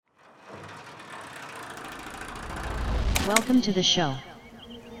Welcome to the show.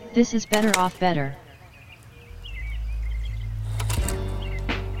 This is Better Off Better.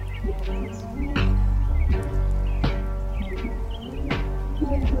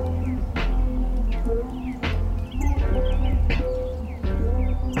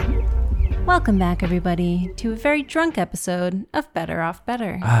 Welcome back, everybody, to a very drunk episode of Better Off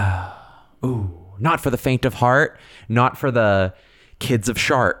Better. Not for the faint of heart, not for the kids of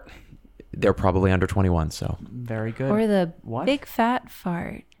Shart. They're probably under 21, so. Very good. Or the big fat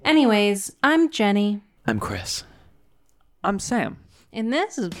fart. Anyways, I'm Jenny. I'm Chris. I'm Sam. And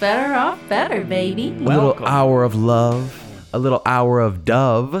this is Better Off Better, baby. A little hour of love, a little hour of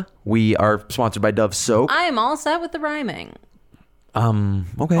Dove. We are sponsored by Dove Soap. I am all set with the rhyming.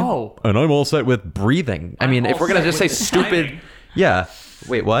 Okay. Oh. And I'm all set with breathing. I mean, if we're going to just say stupid. Timing. Yeah.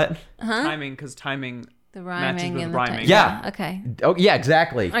 Wait, what? Timing, because timing The matches rhyming with and the rhyming. Yeah. Okay. Oh, yeah,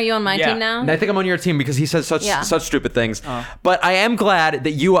 exactly. Are you on my Yeah. team now? And I think I'm on your team because he says such stupid things. Oh. But I am glad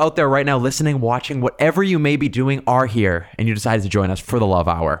that you out there right now listening, watching, whatever you may be doing are here and you decided to join us for the Love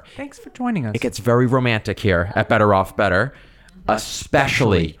Hour. Thanks for joining us. It gets very romantic here at Better Off Better,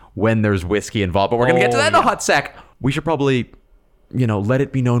 especially when there's whiskey involved. But we're going to get to that in a hot sec. We should probably, let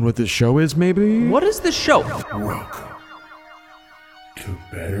it be known what this show is, maybe? What is this show? Welcome to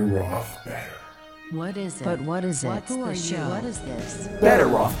Better Off Better. What is it? But what is it? Who are you? What is this?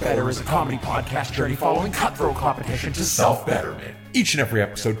 Better Off Better is a comedy podcast journey following cutthroat competition to self-betterment. Each and every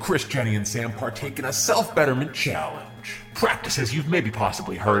episode, Chris, Jenny, and Sam partake in a self-betterment challenge. Practices you've maybe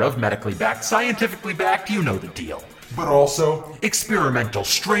possibly heard of, medically backed, scientifically backed, you know the deal. But also, experimental,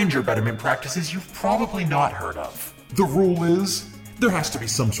 stranger betterment practices you've probably not heard of. The rule is, there has to be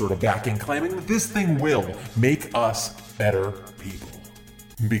some sort of backing claiming that this thing will make us better people.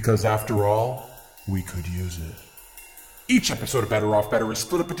 Because after all, we could use it. Each episode of Better Off Better is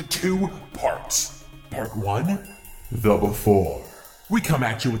split up into 2 parts. Part 1, the before. We come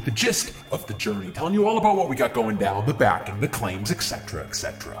at you with the gist of the journey, telling you all about what we got going down, the backing, the claims, etc.,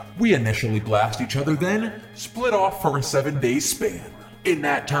 etc. We initially blast each other, then split off for a 7-day span. In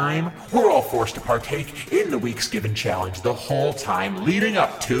that time, we're all forced to partake in the week's given challenge the whole time leading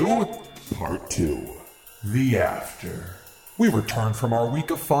up to Part 2, the after. We return from our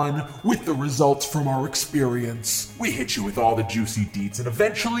week of fun with the results from our experience. We hit you with all the juicy deets and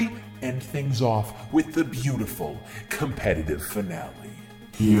eventually end things off with the beautiful, competitive finale.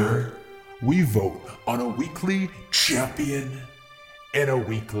 Here, we vote on a weekly champion and a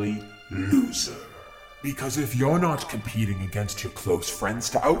weekly loser. Because if you're not competing against your close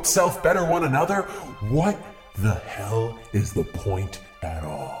friends to out-self-better one another, what the hell is the point at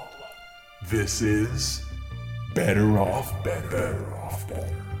all? This is Better Off Better. Better Off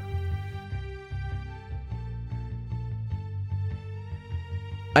Better.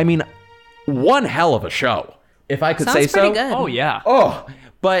 I mean, one hell of a show, if I could Sounds say so. pretty good. Oh, yeah. Oh,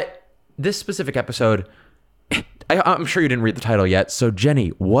 but this specific episode, I'm sure you didn't read the title yet. So, Jenny,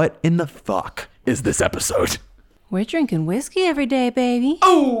 what in the fuck is this episode? We're drinking whiskey every day, baby.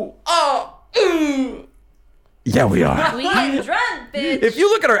 Yeah, we are. We get drunk, bitch. If you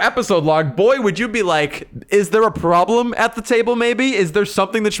look at our episode log, boy, would you be like, is there a problem at the table maybe? Is there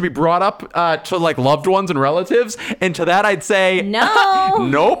something that should be brought up to like loved ones and relatives? And to that I'd say, No.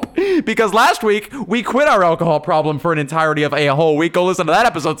 Nope. Because last week, we quit our alcohol problem for an entirety of a whole week. Go listen to that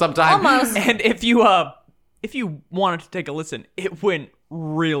episode sometime. Almost. And if you wanted to take a listen, it went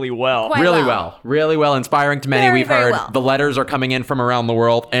really well. Quite Really well, inspiring to many. Very, We've very heard well. the letters are coming in from around the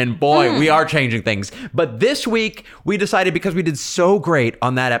world, and boy, we are changing things. But this week, we decided because we did so great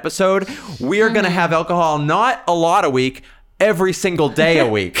on that episode, we are going to have alcohol not a lot a week, every single day a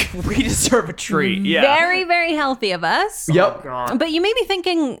week. We deserve a treat. Yeah. Very, very healthy of us. Yep. But you may be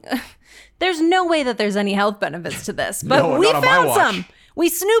thinking, there's no way that there's any health benefits to this. But No, we not on my found watch. some. We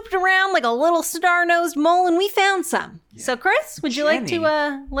snooped around like a little star-nosed mole and we found some. So, Chris, would you like Jenny.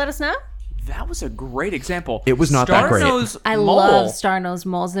 to let us know? That was a great example. It was not that great. Star-nosed I mole. love star-nosed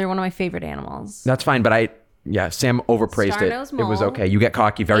moles. They're one of my favorite animals. That's fine, but Sam overpraised it. Star-nosed It was mole, okay. You get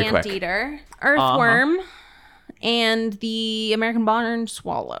cocky very quick. Anteater, earthworm, and the American barn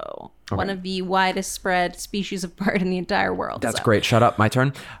swallow. One of the widest spread species of bird in the entire world. That's So. great. Shut up. My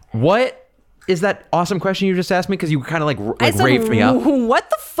turn. What is that awesome question you just asked me? Because you kind of like I said, raved me up. What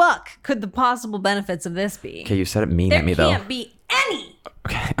the fuck could the possible benefits of this be? Okay, you said it mean There at me though. can't be any.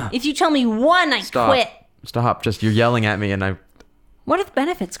 If you tell me one, I Stop. quit. Stop. Just you're yelling at me and I What are the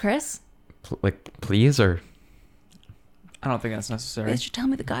benefits, Chris? please or I don't think that's necessary. You should tell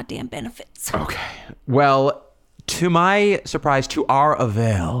me the goddamn benefits. okay. Well, to my surprise, to our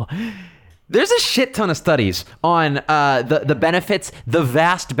avail, There's a shit ton of studies on the benefits, the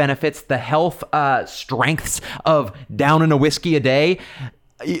vast benefits, the health strengths of down in a whiskey a day.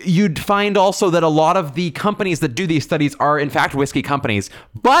 You'd find also that a lot of the companies that do these studies are in fact whiskey companies,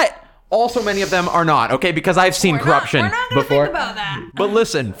 but also many of them are not, okay? Because I've seen corruption we're not gonna before. think about that. But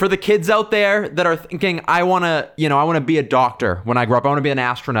listen, for the kids out there that are thinking, I want to be a doctor when I grow up. I want to be an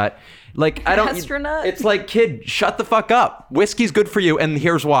astronaut. Like, I don't. Astronaut? It's like, kid, shut the fuck up. Whiskey's good for you, and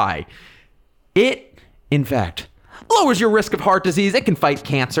here's why. It, in fact, lowers your risk of heart disease. It can fight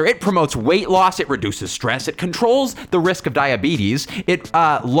cancer. It promotes weight loss. It reduces stress. It controls the risk of diabetes. It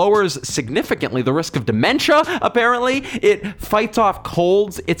lowers significantly the risk of dementia, apparently. It fights off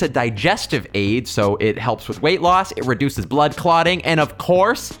colds. It's a digestive aid, so it helps with weight loss. It reduces blood clotting. And of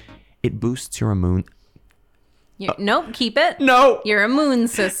course, it boosts your immune... Nope, keep it. No. Your immune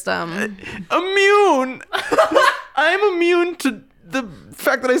system. Immune! I'm immune to the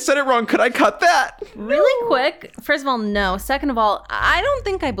fact that I said it wrong. Could I cut that? Really quick. First of all, no. Second of all, I don't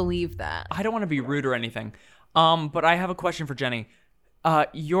think I believe that. I don't want to be rude or anything, but I have a question for Jenny.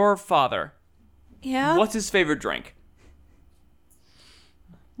 Your father, Yeah? what's his favorite drink?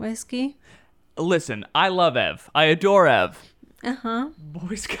 Whiskey? Listen, I love Ev. I adore Ev. Uh-huh.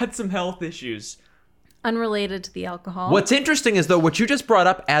 Boy's got some health issues. Unrelated to the alcohol. What's interesting is, though, what you just brought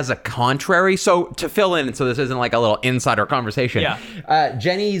up as a contrary, so to fill in, so this isn't like a little insider conversation. Yeah.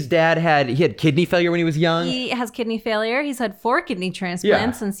 Jenny's dad had kidney failure when he was young. He has kidney failure. He's had 4 kidney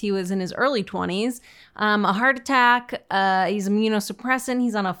transplants since he was in his early 20s. A heart attack. He's immunosuppressant.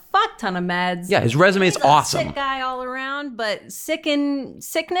 He's on a fuck ton of meds. Yeah, his resume is He's a awesome. sick guy all around, but sick in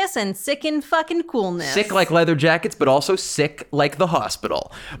sickness and sick in fucking coolness. Sick like leather jackets, but also sick like the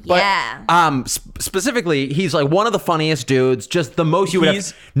hospital. But, Yeah. Specifically, he's like one of the funniest dudes. Just the most you would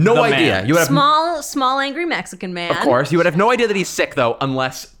He's have no the idea. man. You would have Small, angry Mexican man. Of course, you would have no idea that he's sick, though,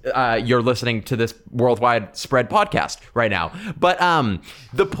 unless you're listening to this worldwide spread podcast right now. But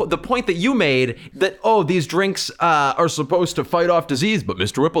the point that you made that, these drinks are supposed to fight off disease, but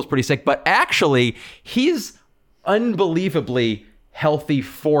Mr. Whipple's pretty sick. But actually, he's unbelievably healthy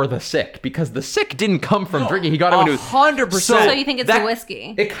for the sick, because the sick didn't come from drinking. He got him into 100%. So you think it's the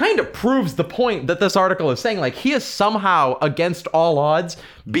whiskey? It kind of proves the point that this article is saying. Like, he is somehow, against all odds,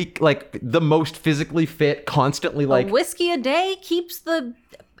 be like the most physically fit, constantly like... Whiskey a day keeps the,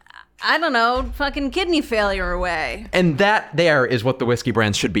 I don't know, fucking kidney failure away. And that there is what the whiskey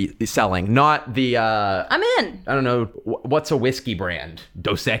brands should be selling, not the... I'm in. I don't know, what's a whiskey brand?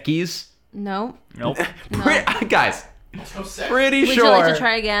 Dos Equis? No. Nope. Guys, pretty Would sure. you like to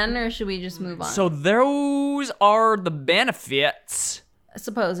try again, or should we just move on? So those are the benefits.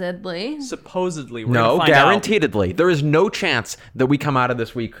 Supposedly. Supposedly. We're No, gonna find out. guaranteedly. There is no chance that we come out of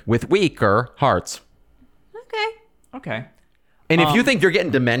this week with weaker hearts. Okay. Okay. And if you think you're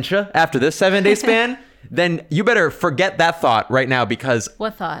getting dementia after this 7-day span, then you better forget that thought right now, because...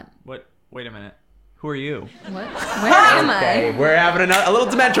 What thought? What? Wait a minute. Who are you? What? Where am Okay, I? we're having a little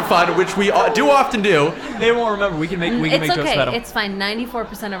dementia fun, which we do often do. They won't remember. We can make It's jokes okay. about them. It's fine.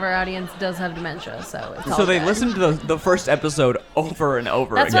 94% of our audience does have dementia, so it's all So they good. listened to the first episode over and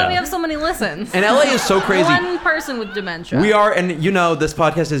over That's again. why we have so many listens. And LA is so crazy. One person with dementia. We are, and this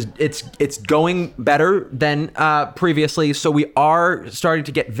podcast is it's going better than previously. So we are starting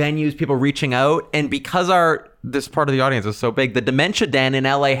to get venues, people reaching out, and because this part of the audience is so big, the Dementia Den in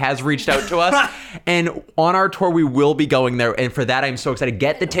LA has reached out to us, and on our tour we will be going there. And for that, I'm so excited.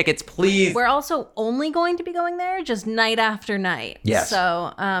 Get the tickets, please. We're also only going to be going there just night after night. Yes.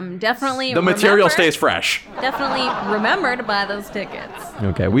 So definitely The material remember- stays fresh. Definitely remember to buy those tickets.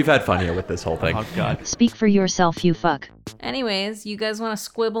 Okay, we've had fun here with this whole thing. Oh God. Speak for yourself, you fuck. Anyways, you guys want to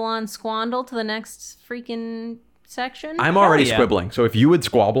squibble on squandle to the next freaking section? I'm already yeah. squibbling. So if you would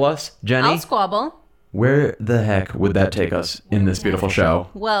squabble us, Jenny, I'll squabble. where the heck would that take us in this beautiful show?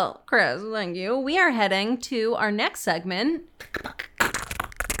 Well, Chris, thank you. We are heading to our next segment.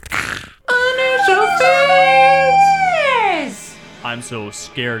 Unusual fears! I'm so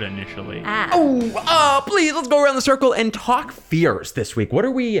scared initially. Please, let's go around the circle and talk fears this week. What are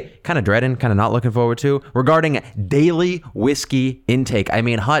we kind of dreading, kind of not looking forward to regarding daily whiskey intake? I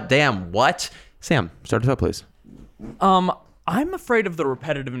mean, hot damn, what? Sam, start us out, please. I'm afraid of the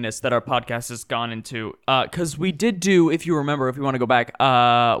repetitiveness that our podcast has gone into. Because we did do, if you remember, if you want to go back,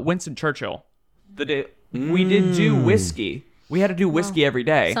 Winston Churchill. We did do whiskey. We had to do whiskey every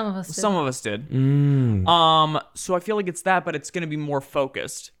day. some of us did. Some of us did. So I feel like it's that, but it's going to be more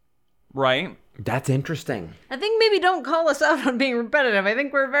focused, right? That's interesting. I think maybe don't call us out on being repetitive. I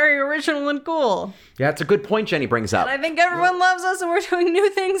think we're very original and cool. Yeah, it's a good point Jenny brings up. And I think everyone loves us and we're doing new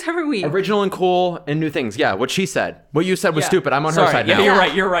things every week. Original and cool and new things. Yeah, what she said. What you said was stupid. I'm on her side now.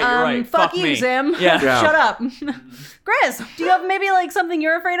 Yeah, you're right. Fuck you, me. Sam. Yeah. Shut up. Chris, do you have maybe like something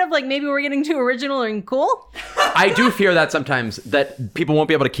you're afraid of? Like maybe we're getting too original and cool? I do fear that sometimes that people won't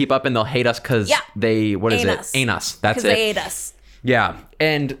be able to keep up and they'll hate us because they, what is Ain't it? us. Ain't us. That's it. Because they ate us. Yeah.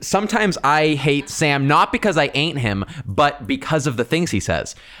 And sometimes I hate Sam, not because I ain't him, but because of the things he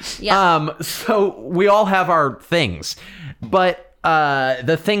says. Yeah. So we all have our things. But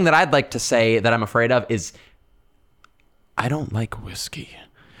the thing that I'd like to say that I'm afraid of is I don't like whiskey.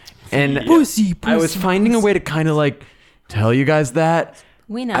 And Pussy, I was finding a way to kind of like tell you guys that.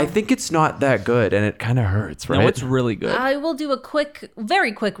 We know. I think it's not that good and it kind of hurts, right? No, it's really good. I will do a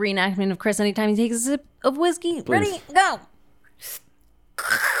very quick reenactment of Chris anytime he takes a sip of whiskey. Ready? Go.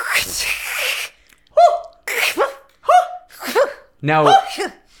 Now,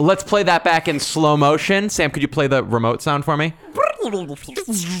 let's play that back in slow motion. Sam, could you play the remote sound for me?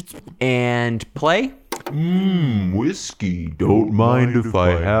 And play. Whiskey. Don't mind if I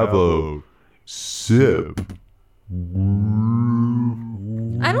have a sip.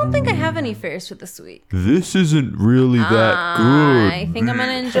 I don't think I have any fears for this week. This isn't really that good. I think I'm going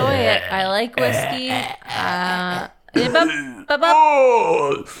to enjoy it. I like whiskey.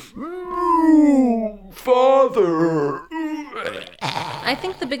 Father. I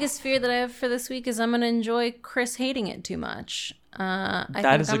think the biggest fear that I have for this week is I'm going to enjoy Chris hating it too much. I That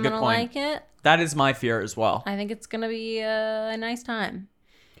think is a I'm good going to point. like it. That is my fear as well. I think it's going to be a nice time.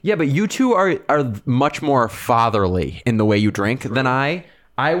 Yeah, but you two are much more fatherly in the way you drink than I.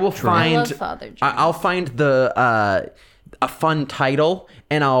 I will find. I love father drinks. I'll find a fun title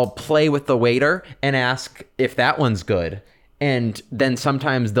and I'll play with the waiter and ask if that one's good. And then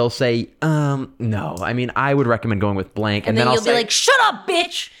sometimes they'll say, no. I mean, I would recommend going with blank. And then I'll you'll be like, shut up,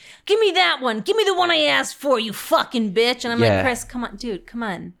 bitch. Give me that one. Give me the one I asked for, you fucking bitch. And I'm Yeah. like, Chris, come on, dude, come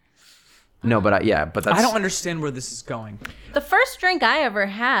on. no, but that's. I don't understand where this is going. The first drink I ever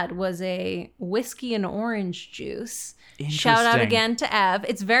had was a whiskey and orange juice. Shout out Interesting. again to Ev.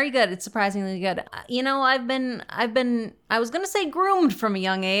 It's very good. It's surprisingly good. You know, I was going to say groomed from a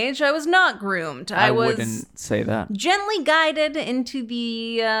young age. I was not groomed. I was wouldn't say that. gently guided into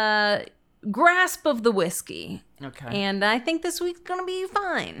the grasp of the whiskey. Okay. And I think this week's going to be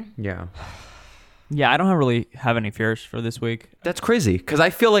fine. Yeah. Yeah, I don't really have any fears for this week. That's crazy because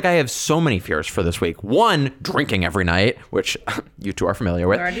I feel like I have so many fears for this week. One, drinking every night, which you two are familiar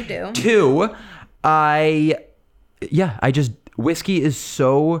with. I already do. Two, whiskey is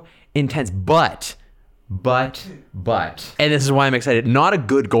so intense, but, and this is why I'm excited. Not a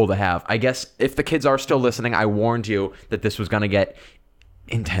good goal to have. I guess if the kids are still listening, I warned you that this was going to get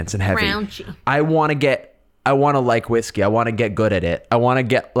intense and heavy. Raunchy. I want to like whiskey. I want to get good at it. I want to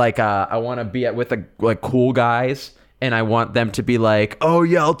get I want to be with cool guys, and I want them to be like, oh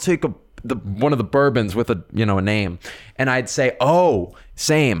yeah, I'll take one of the bourbons with a name, and I'd say, oh,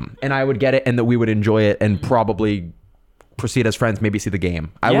 same, and I would get it, and that we would enjoy it, and probably proceed as friends, maybe see the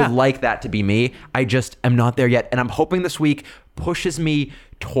game. I would like that to be me. I just am not there yet, and I'm hoping this week pushes me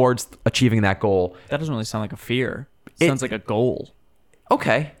towards achieving that goal. That doesn't really sound like a fear. It sounds like a goal.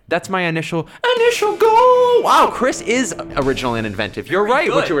 Okay, that's my initial goal. Wow, Chris is original and inventive. You're right,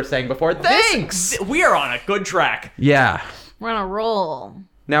 what good. you were saying before. Thanks. We are on a good track. Yeah. We're on a roll.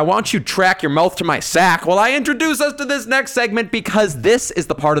 Now, why don't you track your mouth to my sack while I introduce us to this next segment, because this is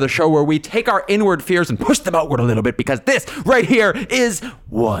the part of the show where we take our inward fears and push them outward a little bit, because this right here is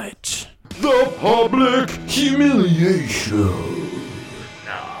what? The public humiliation.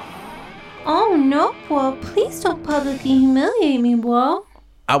 Oh, no, Paul. Please don't publicly humiliate me, Paul.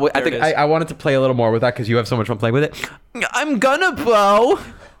 I think I wanted to play a little more with that because you have so much fun playing with it. I'm gonna, Bo.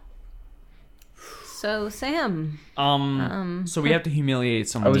 So, Sam, So we have to humiliate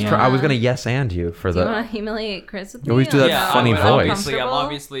someone. I was gonna yes and you for do you the. want to humiliate Chris with me? You always do or that no? funny Are you voice. I'm comfortable?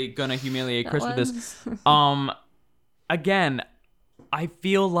 obviously gonna humiliate Chris with this. was- Again, I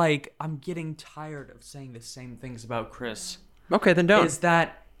feel like I'm getting tired of saying the same things about Chris. Okay, then don't. Is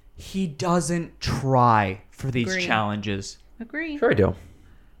that he doesn't try for these Agree. challenges. Agree. Sure, I do.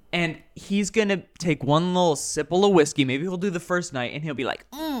 And he's gonna take one little sipple of whiskey. Maybe he'll do the first night, and he'll be like,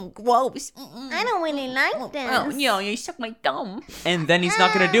 gross. I don't really like this. Oh, you suck my thumb. And then he's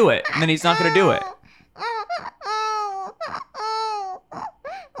not gonna do it. And then he's not gonna do it.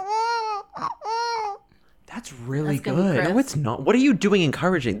 That's really That's gonna be good. Chris. No, it's not. What are you doing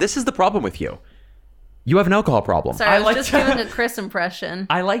encouraging? This is the problem with you. You have an alcohol problem. Sorry, I was like just to- doing a Chris impression.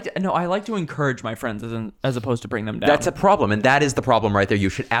 I like to encourage my friends as opposed to bring them down. That's a problem, and that is the problem right there. You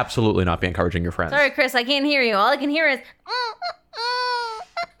should absolutely not be encouraging your friends. Sorry, Chris, I can't hear you. All I can hear is.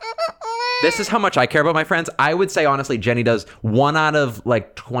 This is how much I care about my friends. I would say, honestly, Jenny does 1 out of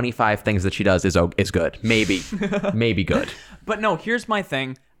like 25 things that she does is good. Maybe. Maybe good. But no, here's my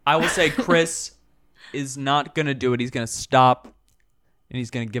thing. I will say Chris is not going to do it. He's going to stop, and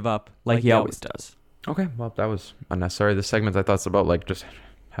he's going to give up like he always does. Okay, well, that was unnecessary. This segment, I thought, it's about like just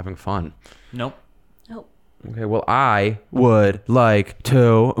having fun. Nope. Oh. Okay, well, I would like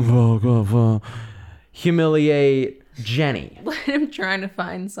to humiliate Jenny. I'm trying to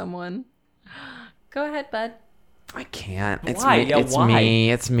find someone. Go ahead, bud. I can't. It's Why? me. Yeah, it's why?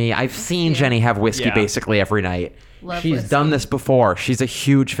 me. It's me. I've seen Jenny have whiskey Yeah. basically every night. Love She's whiskey. done this before. She's a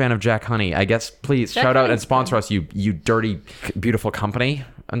huge fan of Jack Honey. I guess, please Jack shout out and Honey's sponsor us, you dirty, beautiful company.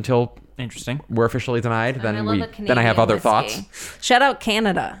 Until Interesting. we're officially denied, I then love we a then I have other Canadian whiskey. thoughts. Shout out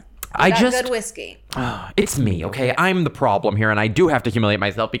Canada. I Got just good whiskey. it's me, okay? I'm the problem here, and I do have to humiliate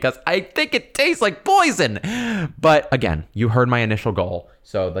myself because I think it tastes like poison. But again, you heard my initial goal,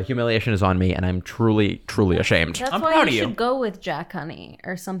 so the humiliation is on me, and I'm truly, truly ashamed. That's I'm why proud you of you. should go with Jack Honey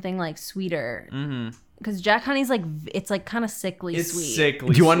or something like sweeter. Because Jack Honey's like it's like kind of sickly sweet.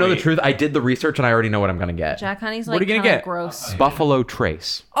 Do you want to know the truth? I did the research, and I already know what I'm gonna get. Jack Honey's What like are you gonna kind of get? gross. Buffalo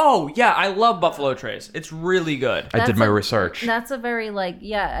Trace. Oh, yeah, I love Buffalo Trace. It's really good. I did That's my a- research. That's a very like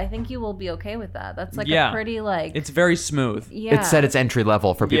I think you will be okay with that. That's like Yeah. a pretty like It's very smooth. yeah. It said it's entry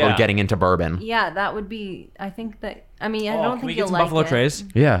level for people Yeah. getting into bourbon. Yeah, that would be. I think that. I mean, I Oh, don't can think we you'll get some like Buffalo it. Trace?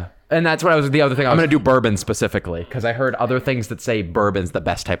 Yeah. And that's what I was the other thing. I'm gonna do bourbon specifically because I heard other things that say bourbon's the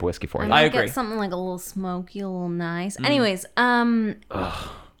best type of whiskey for I you. might I agree. get something like a little smoky, a little nice. Anyways, my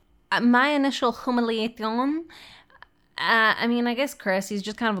initial humiliation. I mean, I guess Chris, he's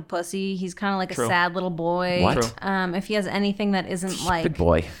just kind of a pussy. He's kind of like True. a sad little boy. What? True. If he has anything that isn't like Big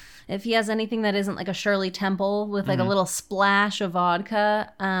boy. if he has anything that isn't like a Shirley Temple with Mm-hmm. like a little splash of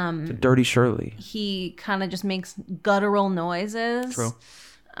vodka, Dirty Shirley. he kind of just makes guttural noises. True.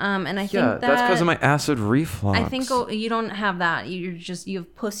 And I think Yeah, that that's because of my acid reflux. I think you don't have that. You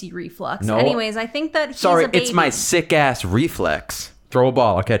have pussy reflux. No. Anyways, I think that he's Sorry, a baby. it's my sick ass reflex. Throw a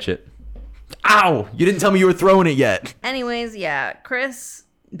ball, I'll catch it. Ow! You didn't tell me you were throwing it yet. Anyways, yeah, Chris,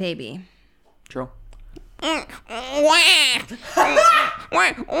 baby. True.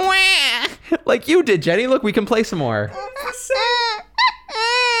 Like you did, Jenny. Look, we can play some more.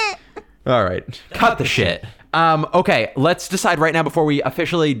 All right, cut the shit. Okay, let's decide right now before we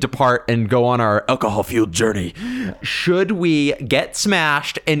officially depart and go on our alcohol-fueled journey. Should we get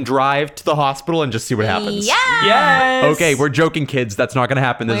smashed and drive to the hospital and just see what happens? Yeah. Yes. Okay, we're joking, kids. That's not going to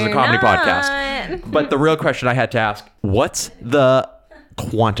happen. This is a We're comedy not. podcast. But the real question I had to ask, what's the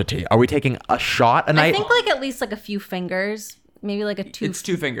quantity? Are we taking a shot a I night? think like at least like a few fingers, maybe like a two. It's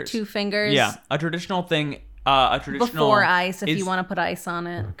 2 fingers. 2 fingers. Yeah, a traditional thing. A traditional Before ice, if is- you want to put ice on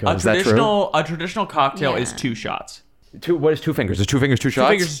it. God, A is that true? traditional cocktail Yeah. is 2 shots. What is 2 fingers? Is 2 fingers 2 2 shots?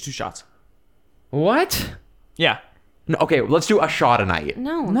 fingers is 2 shots. What? Yeah. No, okay, let's do a shot a night.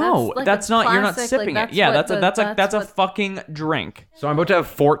 No, That's like a not. You're not classic, sipping like, it. Yeah, what that's a what- fucking drink. So I'm about to have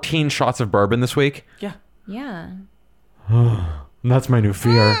 14 shots of bourbon this week. Yeah. Yeah. That's my new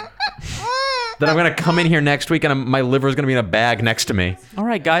fear. Then I'm gonna come in here next week and my liver's gonna be in a bag next to me. All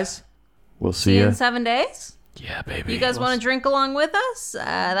right, guys. We'll See you in 7 days. Yeah, baby. You guys want to drink along with us?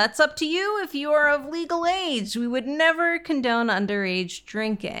 That's up to you if you are of legal age. We would never condone underage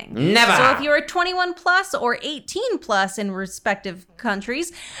drinking. Never. So if you are 21 plus or 18 plus in respective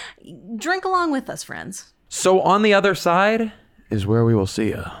countries, drink along with us, friends. So on the other side is where we will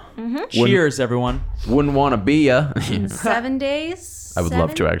see ya. Cheers, everyone. Wouldn't want to be ya. In 7 days. I would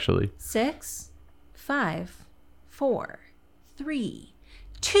love to 7, actually. 6, 5, 4, 3,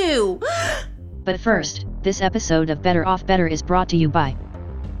 2. But first, this episode of Better Off Better is brought to you by.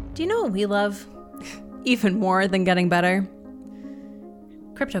 Do you know what we love? Even more than getting better?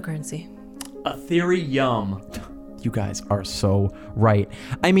 Cryptocurrency. Ethereum. You guys are so right.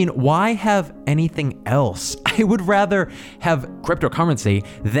 I mean, why have anything else? I would rather have cryptocurrency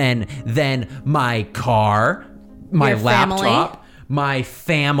than my car, my Your family. laptop, my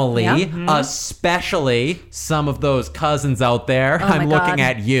family, Yeah. especially some of those cousins out there. Oh I'm my looking God.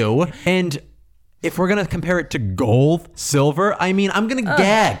 at you. And if we're going to compare it to gold, silver, I mean, I'm going to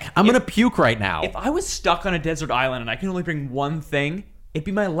gag. I'm going to puke right now. If I was stuck on a desert island and I can only bring one thing, it'd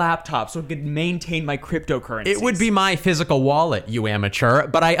be my laptop so I could maintain my cryptocurrency. It would be my physical wallet, you amateur,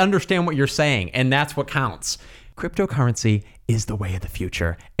 but I understand what you're saying, and that's what counts. Cryptocurrency is the way of the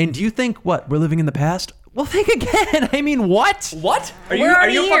future. And do you think, what, we're living in the past? Well, think again. I mean, what? What? Are We're you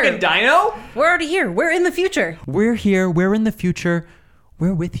already a here. fucking dino? We're already here. We're in the future. We're here. We're in the future.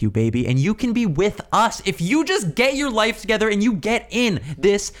 We're with you, baby. And you can be with us if you just get your life together and you get in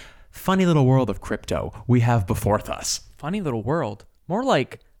this funny little world of crypto we have before us. Funny little world. More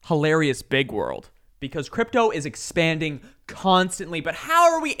like hilarious big world. Because crypto is expanding constantly, but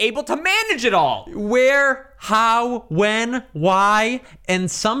how are we able to manage it all? Where, how, when, why, and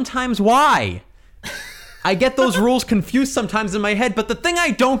sometimes why. I get those rules confused sometimes in my head, but the thing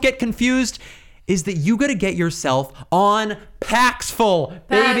I don't get confused is that you got to get yourself on Paxful,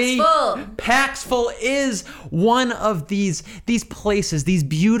 baby. Paxful. Paxful is one of these places, these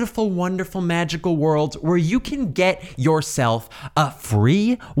beautiful, wonderful, magical worlds where you can get yourself a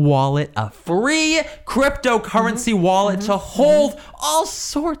free wallet, a free cryptocurrency wallet to hold all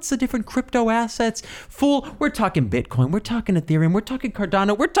sorts of different crypto assets. We're talking Bitcoin, we're talking Ethereum, we're talking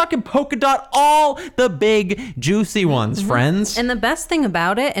Cardano, we're talking Polkadot, all the big juicy ones, friends. And the best thing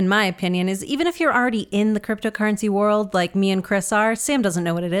about it, in my opinion, is even if you're already in the cryptocurrency world, like me and Chris are, Sam doesn't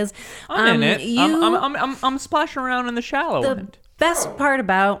know what it is. I'm in it. I'm splashing around in the shallow The end. best part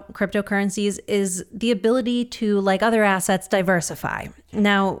about cryptocurrencies is the ability to, like other assets, diversify.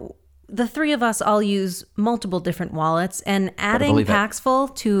 Now, the three of us all use multiple different wallets, and adding believe it. Paxful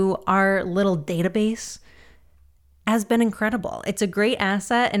to our little database has been incredible. It's a great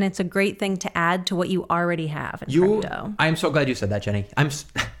asset, and it's a great thing to add to what you already have in crypto. I'm so glad you said that, Jenny. I'm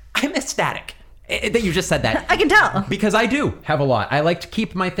ecstatic that you just said that. I can tell. Because I do have a lot. I like to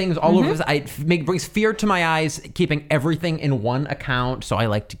keep my things all over. Brings fear to my eyes, keeping everything in one account. So I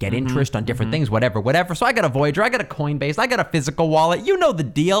like to get interest on different things, whatever. So I got a Voyager, I got a Coinbase, I got a physical wallet. You know the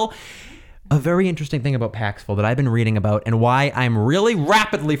deal. A very interesting thing about Paxful that I've been reading about and why I'm really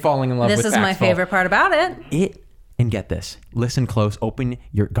rapidly falling in love with Paxful. This is my favorite part about it. And get this, listen close, open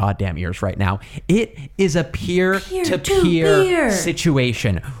your goddamn ears right now. It is a peer-to-peer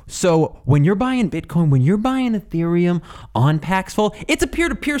situation. So when you're buying Bitcoin, when you're buying Ethereum on Paxful, it's a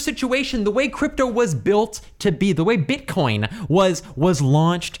peer-to-peer situation. The way crypto was built to be, the way Bitcoin was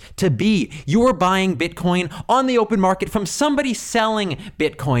launched to be. You're buying Bitcoin on the open market from somebody selling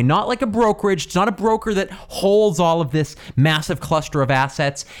Bitcoin, not like a brokerage. It's not a broker that holds all of this massive cluster of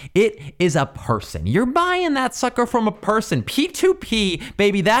assets. It is a person. You're buying that sucker from a person. P2P,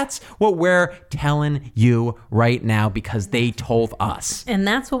 baby, that's what we're telling you right now because they told us. And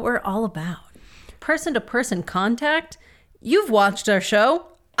that's what we're all about. Person-to-person contact. You've watched our show.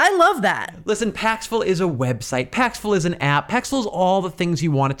 I love that. Listen, Paxful is a website. Paxful is an app. Paxful is all the things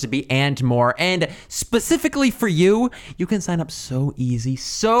you want it to be and more. And specifically for you, you can sign up so easy,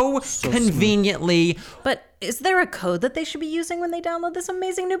 so conveniently. But is there a code that they should be using when they download this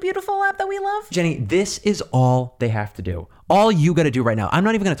amazing new beautiful app that we love? Jenny, this is all they have to do. All you got to do right now. I'm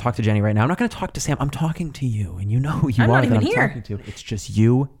not even going to talk to Jenny right now. I'm not going to talk to Sam. I'm talking to you, and you know who you are that I'm talking to. It's just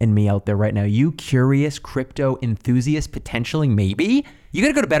you and me out there right now. You curious crypto enthusiast, potentially, maybe. You got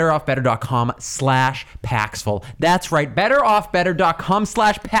to go to betteroffbetter.com/Paxful. That's right,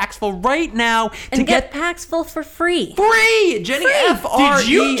 betteroffbetter.com/Paxful right now to get Paxful for free. Free! Jenny,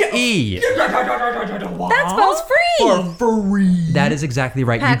 F-R-E-E. That spells free. For free. That is exactly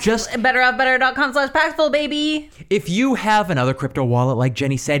right. You just betteroffbetter.com/Paxful, baby. If you have another crypto wallet, like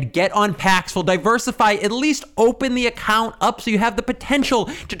Jenny said, get on Paxful, diversify, at least open the account up so you have the potential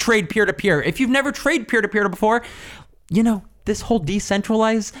to trade peer-to-peer. If you've never traded peer-to-peer before, you know, this whole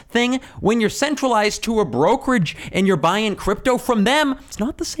decentralized thing, when you're centralized to a brokerage and you're buying crypto from them, it's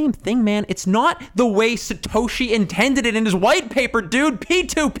not the same thing, man. It's not the way Satoshi intended it in his white paper, dude.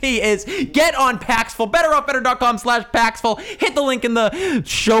 P2P is get on Paxful, betteroffbetter.com/Paxful. Hit the link in the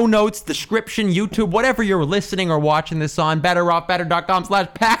show notes, description, YouTube, whatever you're listening or watching this on,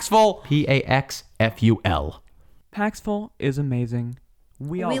 betteroffbetter.com/Paxful, P-A-X-F-U-L. Paxful is amazing.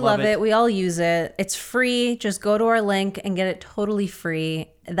 We love it. We all use it. It's free. Just go to our link and get it totally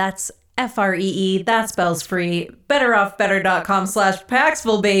free. That's F-R-E-E. That spells free.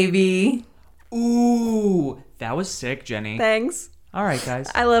 Betteroffbetter.com/Paxful, baby. Ooh, that was sick, Jenny. Thanks. All right, guys.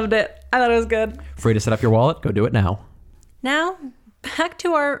 I loved it. I thought it was good. Free to set up your wallet? Go do it now. Now, back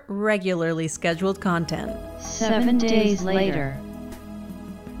to our regularly scheduled content. 7 days later.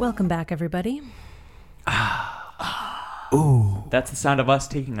 Welcome back, everybody. Ooh. That's the sound of us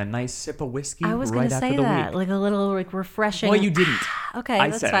taking a nice sip of whiskey I was right gonna after say the that, week. like a little refreshing. Well, you didn't. Okay, I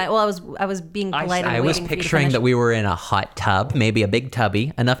that's said fine. it. Well, I was being polite. I was picturing that we were in a hot tub, maybe a big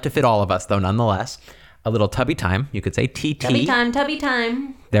tubby, enough to fit all of us, though, nonetheless. A little tubby time, you could say TT. Tubby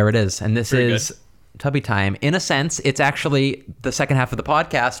time. There it is. And this Very is good. Tubby time. In a sense, it's actually the second half of the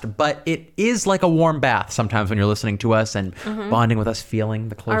podcast, but it is like a warm bath sometimes when you're listening to us and bonding with us, feeling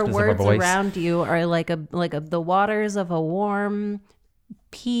the Our closeness of our words voice. around you are like the waters of a warm,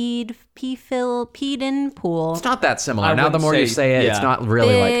 peed in pool. It's not that similar. I Now, the wouldn't more you say- say it, it's yeah. not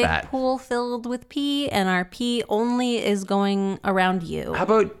really like Big that. pool filled with pee, and our pee only is going around you. How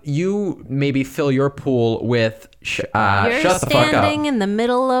about you maybe fill your pool with You're shut the fuck up. standing in the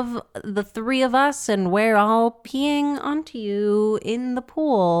middle of the three of us, and we're all peeing onto you in the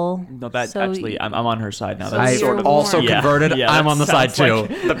pool. No, that So actually, I'm on her side now. so That's I've you're sort of also warm. converted. Yeah, I'm that on the side sounds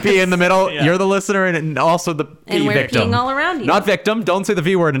too. like- The P in the middle. Yeah. You're the listener, and also the P And we're victim. peeing all around you. Not victim. Don't say the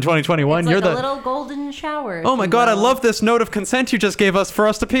V word in 2021. It's You're like the. a little golden shower. Oh if my you god! I will. love this note of consent you just gave us for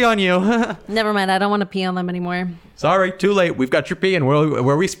us to pee on you. Never mind. I don't want to pee on them anymore. Sorry, too late. We've got your pee, and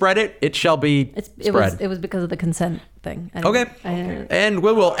where we spread it, it shall be spread. It was because of the consent thing. Okay. And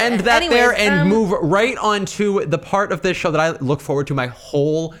we will end that Anyways, there and move right on to the part of this show that I look forward to my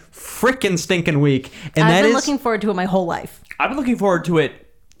whole frickin' stinking week. And I've that been is looking forward to it my whole life. I've been looking forward to it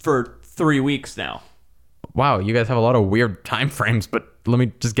for 3 weeks now. wow, you guys have a lot of weird time frames, but let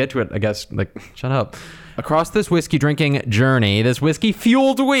me just get to it, I guess. Like, shut up. Across this whiskey drinking journey, this whiskey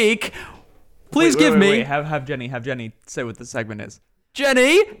fueled week, please give me Wait. Have Jenny say what the segment is.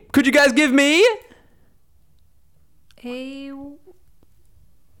 Jenny, could you guys give me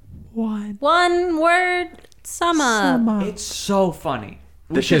One word summer. It's so funny.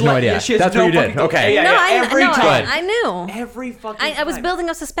 She has no idea. She has That's no what you did. fucking clue. Okay. Yeah, No, every time. I knew. Every fucking time. I was building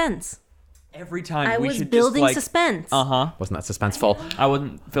up suspense. Every time I we was should building just like, suspense. Uh-huh. Wasn't that suspenseful? I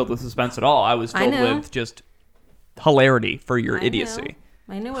wasn't filled with suspense at all. I was I filled know. with just hilarity for your I idiocy. knew.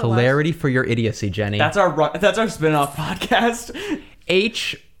 I knew it Hilarity for your idiocy, Jenny. That's our spin-off podcast.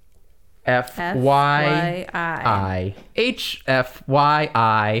 HFYI.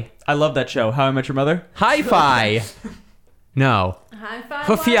 HFYI. I love that show. How I Met Your Mother. Hi-fi. No. was. High five.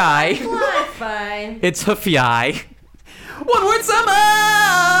 Hoofy-eye. Wi-Fi. It's Hoofy-eye. One word sum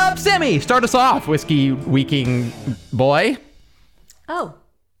up! Sammy, start us off, whiskey weeking boy. Oh.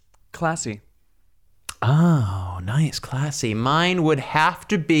 Classy. Oh, nice, classy. Mine would have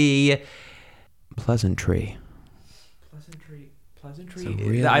to be pleasantry.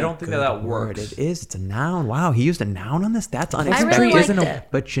 Pleasantry. I don't think that word. works. It is. It's a noun. Wow, he used a noun on this. That's I unexpected. really liked isn't a- it.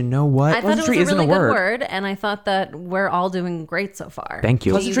 But you know what? I thought it was a Pleasantry isn't really a good word. word, and I thought that we're all doing great so far. Thank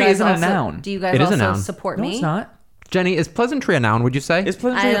you. Do Pleasantry guys isn't a also- noun. Do you guys It is a also noun. support No, me? it's not. Jenny, is pleasantry a noun, would you say? Is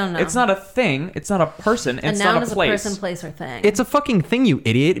pleasantry? I don't know. It's not a thing. It's not a person. A It's noun not a is place. a person, place, or thing. It's a fucking thing, you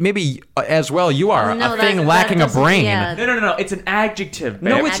idiot. Maybe as well you are. No, a thing that lacking a doesn't- brain. yeah. No. It's an adjective.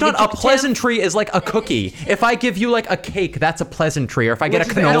 No, babe. it's not. A Adjective? pleasantry is like a cookie. If I give you like a cake, that's a pleasantry. Or if I get a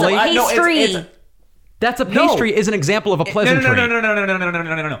Which is- cannoli, no, Pastry. that's a pastry is an example of a pleasantry.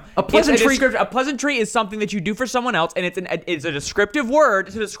 No. A pleasantry- A pleasantry is something that you do for someone else, and it's a descriptive word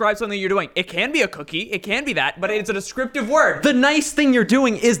to describe something you're doing. It can be a cookie, it can be that, but it's a descriptive word. The nice thing you're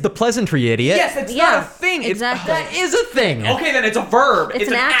doing is the pleasantry, idiot. Yes, it's Yeah, not a thing. exactly. That is a thing. Okay, then it's a verb. It's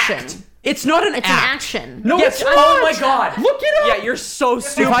an action. act. It's not an It's act. an action. No, Yes. it's not. Oh my god. Look it up. Yeah, you're so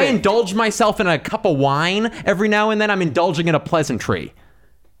stupid. If I indulge myself in a cup of wine every now and then, I'm indulging in a pleasantry.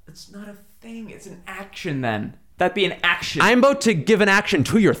 It's not a thing. It's an action. Then that'd be an action. I'm about to give an action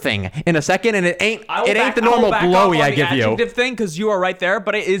to your thing in a second, and it ain't I will the back normal off blowy on I the give you. adjective thing because you are right there,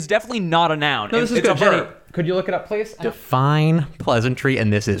 but it is definitely not a noun. No, this is it's good. a Jenny, verb. could you look it up, please? Define pleasantry,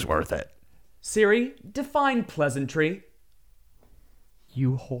 and this is worth it. Siri, define pleasantry.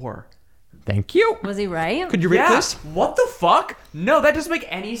 You whore. Thank you. Was he right? Could you read this? What the fuck? No, that doesn't make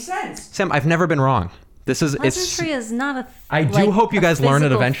any sense. Sam, I've never been wrong. This is it's. Pleasantry is not a. I do like, hope you a guys learn it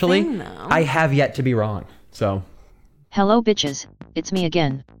physical eventually. thing, though. I have yet to be wrong. So Hello bitches, it's me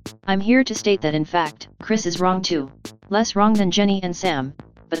again. I'm here to state that in fact, Chris is wrong too. Less wrong than Jenny and Sam,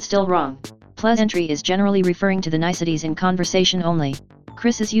 but still wrong. Pleasantry is generally referring to the niceties in conversation only.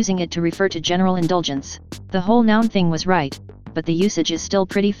 Chris is using it to refer to general indulgence. The whole noun thing was right, but the usage is still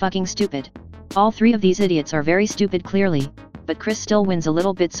pretty fucking stupid. All three of these idiots are very stupid clearly, but Chris still wins a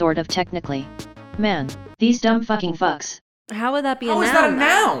little bit sort of technically. Man, these dumb fucking fucks. How would that be a How noun? is that a though?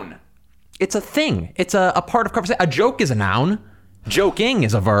 noun? it's a thing. It's a part of conversation. A joke is a noun. Joking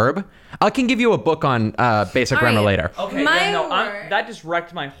is a verb. I can give you a book on basic All grammar right. later. Okay, My yeah, no, word. that just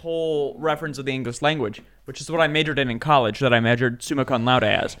wrecked my whole reference of the English language, which is what I majored in college, that I majored summa cum laude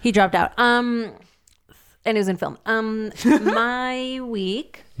as. He dropped out. And it was in film. My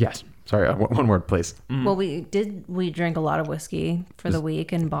week. Yes. Sorry, one word, please. Well, we drank a lot of whiskey for the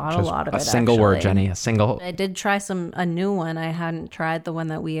week and bought a lot of it. A single word, actually. Jenny. A single. I did try a new one. I hadn't tried the one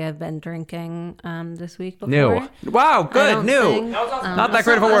that we have been drinking this week before. New. Wow, good. New. Not that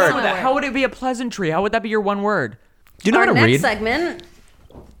great of a word. How would it be a pleasantry? How would that be your one word? Do you know Our how to next read? segment.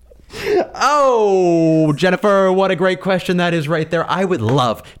 Oh, Jennifer, what a great question that is right there. I would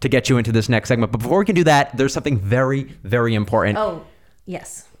love to get you into this next segment. But before we can do that, there's something very, very important. Oh,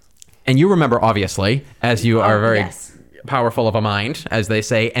 yes. And you remember, obviously, as you are very yes. powerful of a mind, as they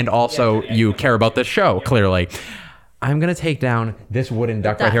say, and also you care about this show, clearly. I'm going to take down this wooden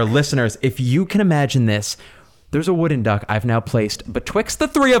duck right here. Listeners, if you can imagine this, there's a wooden duck I've now placed betwixt the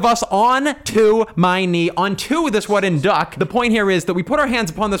three of us onto my knee, onto this wooden duck. The point here is that we put our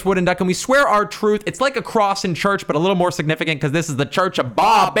hands upon this wooden duck and we swear our truth. It's like a cross in church, but a little more significant because this is the Church of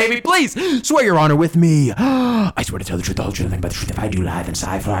Bob, baby. Please swear your honor with me. I swear to tell the truth, the whole truth, nothing but the truth. If I do lie, then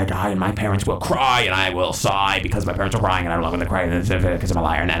sigh, for I die, and my parents will cry, and I will sigh because my parents are crying, and I don't love when they cry because I'm a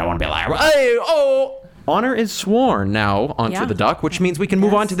liar, and I don't want to be a liar. Honor is sworn now onto the duck, which means we can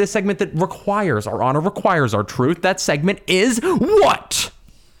move on to this segment that requires our honor, requires our truth. That segment is what?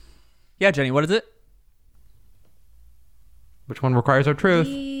 Yeah, Jenny, what is it? Which one requires our truth?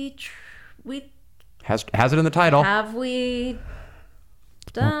 We Has it in the title. have we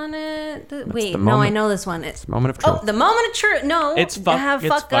done it? Wait, the no, I moment. know this one. It's Moment of truth. Oh, the moment of truth. No, It's fuck- have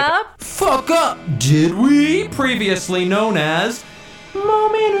it's fuck fuck- up. Fuck up, did we? Previously known as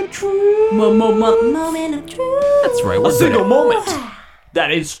Moment of Truth. Moment of truth. That's right. A single moment.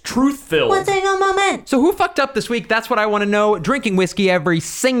 That is truth-filled. One single moment. So who fucked up this week? That's what I want to know. Drinking whiskey every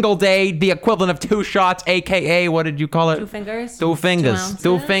single day, the equivalent of 2 shots, aka what did you call it? 2 fingers. 2 fingers.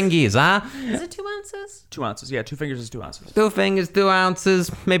 2 ounces. fingies, huh? Is it 2 ounces? 2 ounces. Yeah, 2 fingers is 2 ounces. 2 fingers, 2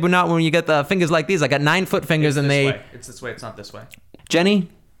 ounces. Maybe not when you get the fingers like these. I got 9-foot fingers and they... It's this way. It's not this way. Jenny,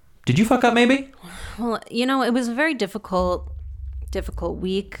 did you fuck up maybe? Well, it was a very difficult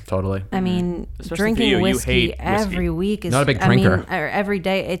week. Totally. I mean, Especially for drinking you. You whiskey hate every week is Not a big drinker. or every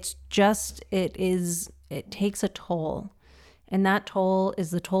day. It takes a toll. And that toll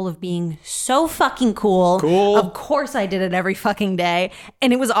is the toll of being so fucking cool. Cool. Of course I did it every fucking day.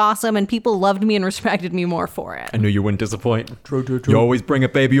 And it was awesome and people loved me and respected me more for it. I knew you wouldn't disappoint. True. You always bring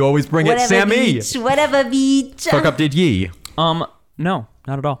it, baby. You always bring it. Sammy. Whatever beach. Fuck up did ye? No, not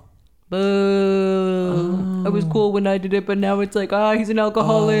at all. Boo. I was cool when I did it, but now it's like, he's an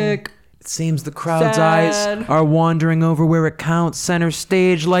alcoholic. It seems the crowd's Sad. eyes are wandering over where it counts. Center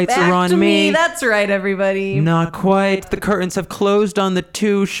stage lights Back are on to me. me. That's right, everybody. Not quite. The curtains have closed on the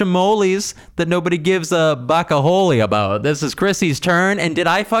 2 shamolis that nobody gives a bacaholi about. This is Chrissy's turn, and did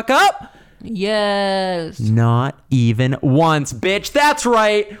I fuck up? Yes. Not even once, bitch. That's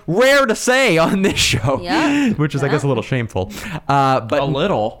right. Rare to say on this show. Yeah. Which is, I guess, a little shameful. But A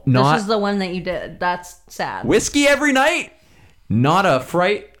little. not This is the one that you did. That's sad. whiskey every night. Not a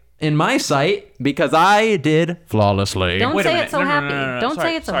fright in my sight because I did flawlessly. Don't Wait a say minute. it's so No, happy. no. Don't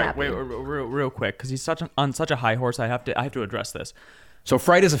say it's so happy. Wait, real quick, because he's on such a high horse. I have to address this. So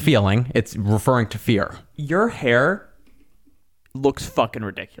fright is a feeling. It's referring to fear. Your hair looks fucking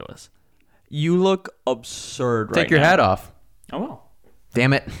ridiculous. You look absurd right now. Take your hat off. Oh well.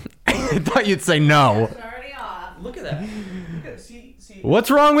 Damn it. I thought you'd say no. Look at that. See.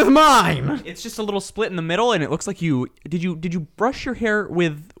 What's wrong with mine? It's just a little split in the middle, and it looks like you did brush your hair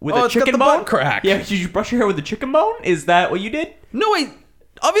with Oh, a it's got chicken the bone bone crack. Yeah, did you brush your hair with a chicken bone? Is that what you did? No,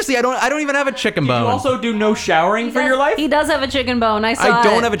 obviously I don't even have a chicken bone. You also do no showering for your life? He does have a chicken bone. I saw I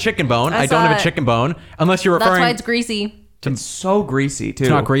don't it. have a chicken bone. I saw don't have a it. chicken bone unless you're That's referring why it's greasy. It's so greasy too. It's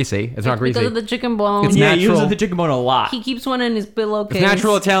not greasy. It's not greasy. Because of the chicken bone. It's Yeah, he natural. uses the chicken bone a lot. He keeps one in his pillowcase. It's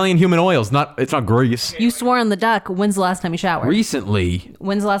natural Italian human oils. It's not grease. You swore on the duck. When's the last time you showered? Recently,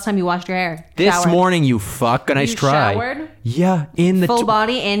 When's the last time you washed your hair? this Showered. morning, you fuck. A nice You try. showered? Yeah, in the Full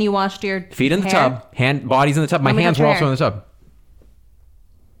body and you washed your feet in the hair? tub, bodies in the tub. My Let me hands touch were your also hair. in the tub.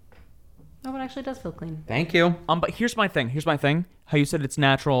 Oh, it actually does feel clean. Thank you. But here's my thing. How you said it's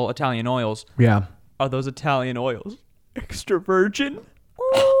natural Italian oils. Yeah. Are those Italian oils extra virgin?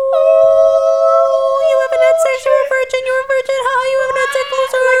 Oh, you haven't had sex. You're a virgin. You're a virgin. How you haven't had sex?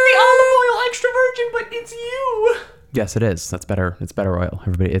 Oil extra virgin, but it's you. Yes, it is. That's better. It's better oil.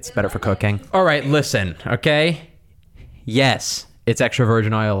 Everybody, it's better for cooking. All right, listen, okay? Yes, it's extra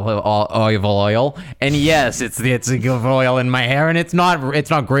virgin olive oil, and yes, it's oil in my hair, and it's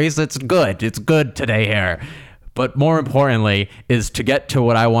not grease. It's good. It's good today hair. But more importantly is to get to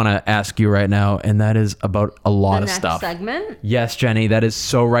what I want to ask you right now, and that is about a lot The of next stuff. segment. Yes, Jenny, that is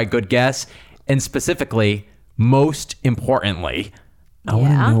so right. Good guess. And specifically, most importantly, I want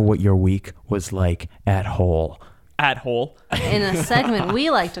to know what your week was like at Hole. At hole. in a segment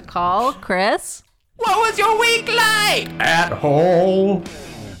we like to call Chris. What was your week like? At hole.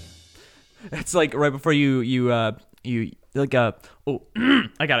 It's like right before you like oh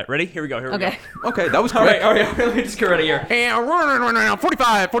I got it. Ready? Here we go. Here we Okay. go. Okay, that was All quick. right. Let me just get right here. And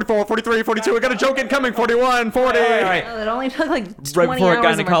 45, 44, 43, 42. I got a joke incoming. 41, 40. All right. Oh, it only took like 20 Right before a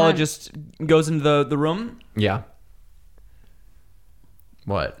hours of our time. gynecologist goes into the room. Yeah.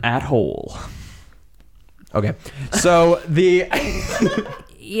 What? At hole. Okay. So the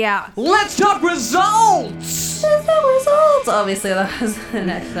Yeah. Let's talk results. Results. Obviously, that was the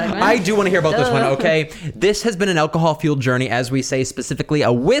next segment. I do want to hear about this one, okay? This has been an alcohol-fueled journey, as we say, specifically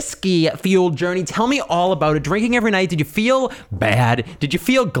a whiskey-fueled journey. Tell me all about it. Drinking every night, did you feel bad? Did you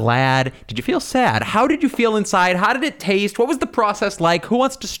feel glad? Did you feel sad? How did you feel inside? How did it taste? What was the process like? Who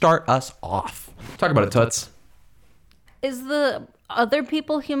wants to start us off? Talk about it, Toots. Is the other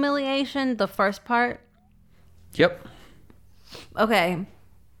people humiliation the first part? Yep. Okay.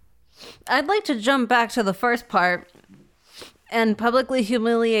 I'd like to jump back to the first part and publicly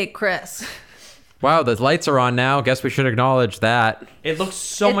humiliate Chris. Wow, the lights are on now. Guess we should acknowledge that. It looks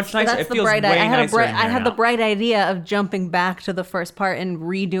so much nicer. That's It the feels way bright. I had nicer in I here had the now. bright idea of jumping back to the first part and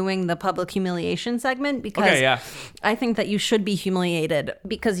redoing the public humiliation segment because Okay, yeah. I think that you should be humiliated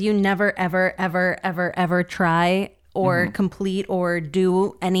because you never, ever, ever, ever, ever try or complete or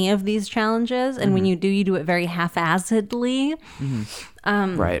do any of these challenges. And when you do it very half-assedly.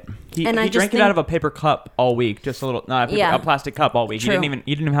 Right. He, And he I just drank it think- out of a paper cup all week, just a little, not a, paper, Yeah. a plastic cup all week. True. He didn't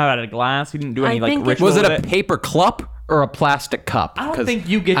even have it out of a glass. He didn't do any I like think it- ritual Was it with a paper cup or a plastic cup? I don't 'Cause think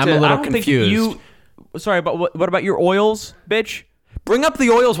you get I'm to. a little I don't confused. Think you. Sorry, but what about your oils, bitch? Bring up the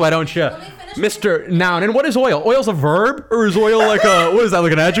oils, why don't you? Mr. Noun. And what is oil? Oil's a verb? Or is oil like a, what is that,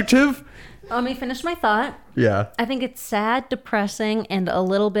 like an adjective? Let me finish my thought. Yeah. I think it's sad, depressing, and a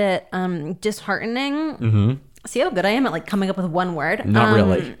little bit disheartening. Mm-hmm. See how good I am at like coming up with one word? Not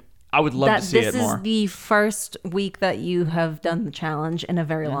really. I would love That to see this it more. is the first week that you have done the challenge in a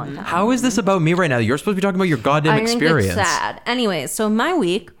very long time. How is this about me right now? You're supposed to be talking about your goddamn I think experience. it's sad. Anyway, so my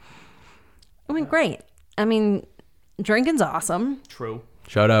week, I mean, great. I mean, drinking's awesome. True.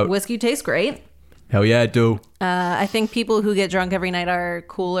 Shout out. Whiskey tastes great. Hell yeah, I do. I think people who get drunk every night are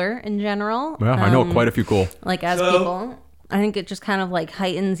cooler in general. Yeah, I know quite a few cool. Like as people, I think it just kind of like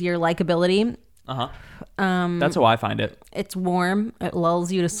heightens your likability. That's how I find it. It's warm. It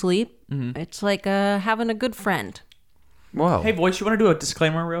lulls you to sleep. Mm-hmm. It's like having a good friend. Whoa. Hey, voice, you want to do a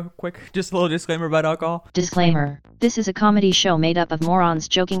disclaimer real quick? Just a little disclaimer about alcohol. Disclaimer. This is a comedy show made up of morons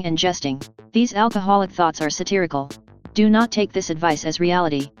joking and jesting. These alcoholic thoughts are satirical. Do not take this advice as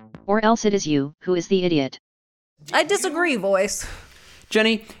reality, or else it is you who is the idiot. I disagree, voice.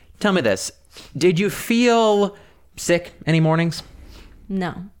 Jenny, tell me this. Did you feel sick any mornings?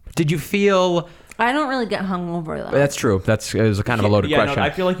 No. Did you feel... I don't really get hungover though. That's true. It was a kind of a loaded Yeah, question. no, I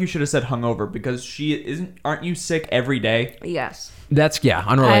feel like you should have said hungover because aren't you sick every day? Yes. That's, yeah,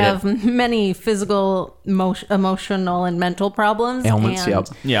 I unrelated. have many physical, emotional, and mental problems. Ailments, and, yep.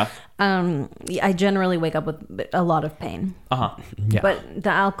 Yeah. I generally wake up with a lot of pain. Uh-huh. Yeah. But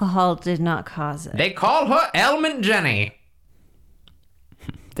the alcohol did not cause it. They call her Ailment Jenny.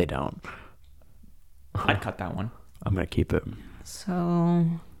 They don't. I'd cut that one. I'm going to keep it. So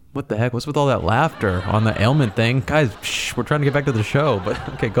What the heck? What's with all that laughter on the ailment thing? Guys, we're trying to get back to the show, but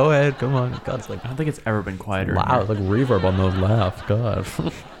okay, go ahead. Come on. God, it's like I don't think it's ever been quieter. in loud. here. It's like reverb on those laughs. God.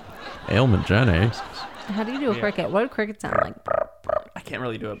 Ailment Jenny. how do you do a cricket? What do crickets sound like? I can't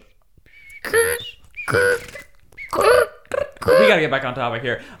really do it. We gotta get back on topic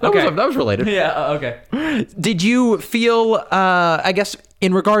here. Okay. That was related. Yeah. Okay. Did you feel, I guess,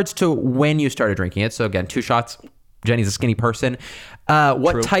 in regards to when you started drinking it, so again, 2 shots, Jenny's a skinny person,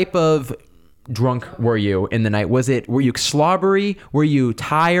 what True. type of drunk were you in the night? Were you slobbery? Were you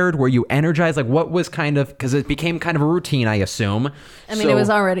tired? Were you energized? Like what was kind of, because it became kind of a routine, I assume. I mean, it was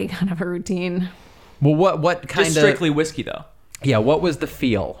already kind of a routine. Well, what kind Just of, strictly whiskey though. yeah, what was the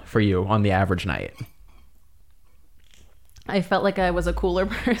feel for you on the average night? I felt like I was a cooler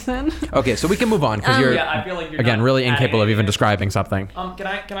person. Okay, so we can move on because you're, Yeah, I feel like you're again, not really adding incapable of even anything. describing something. Can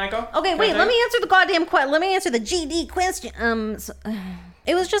I go? Okay, wait, let me answer the goddamn question. Let me answer the GD question.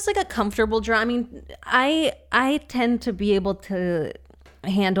 It was just like a comfortable drink. I mean, I tend to be able to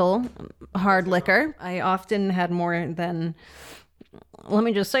handle hard liquor. I often had more than, let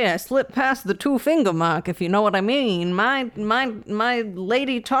me just say, I slipped past the 2-finger mark, if you know what I mean. My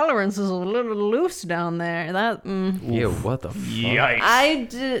lady tolerance is a little loose down there. That Ew, what the fuck? Yikes. I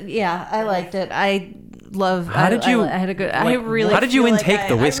did, yeah, I liked it. I love. How did you- I had a good. I really. how did you feel intake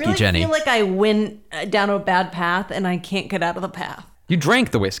the whiskey, I really Jenny? feel like I went down a bad path and I can't get out of the path. You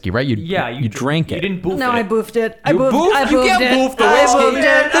drank the whiskey, right? You drank it. You didn't boof No, it. I boofed it. I You boofed boofed? You can't boof the I whiskey. boofed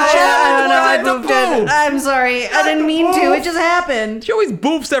it. The I challenge don't know. I wasn't to boofed it. boof. I'm sorry. I didn't mean to. It just happened. She always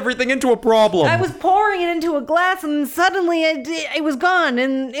boofs everything into a problem. I was pouring it into a glass and suddenly it was gone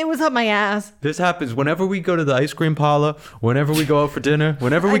and it was up my ass. This happens whenever we go to the ice cream parlor, whenever we go out for dinner,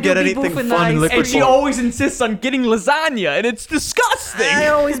 whenever we I get do be anything boofing the fun and ice liquid. And she always insists on getting lasagna, and it's disgusting. I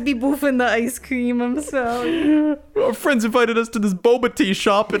always be boofing the ice cream. I'm sorry. Our friends invited us to this boba tea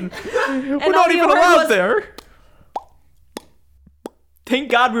shop, and we're all not you even heard allowed was- there. Thank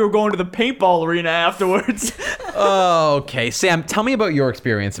God we were going to the paintball arena afterwards. Okay, Sam, tell me about your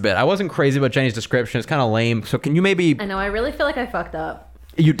experience a bit. I wasn't crazy about Jenny's description. It's kind of lame. So can you maybe... I know. I really feel like I fucked up.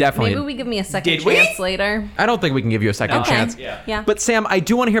 You definitely... Maybe we give me a second Did we? chance later. I don't think we can give you a second Okay. chance. Yeah. But Sam, I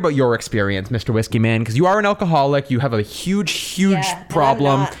do want to hear about your experience, Mr. Whiskey Man, because you are an alcoholic. You have a huge Yeah, and I'm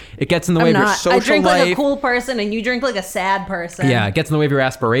problem. not. It gets in the way I'm of your not. social I drink life. like a cool person, and you drink like a sad person. Yeah, it gets in the way of your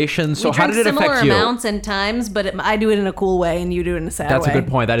aspirations. So We how drink did it similar affect you? amounts and times, but I do it in a cool way, and you do it in a sad That's way. a good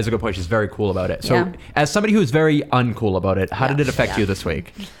point. That is a good point. She's very cool about it. So Yeah. as somebody who's very uncool about it, how did it affect you this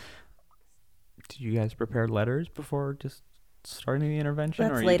week? Did you guys prepare letters before just starting the intervention?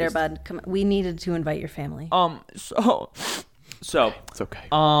 That's later, bud. Come on. We needed to invite your family. So It's okay.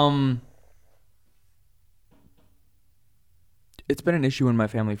 it's been an issue in my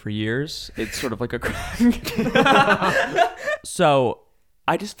family for years. It's sort of like a so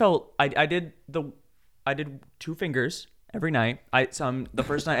I just felt I did 2 fingers every night. The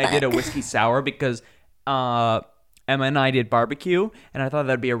first night I did a whiskey sour because Emma and I did barbecue, and I thought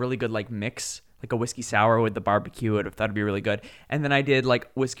that'd be a really good like mix, like a whiskey sour with the barbecue. I thought that'd be really good. And then I did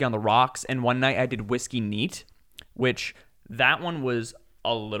like whiskey on the rocks, and one night I did whiskey neat, which that one was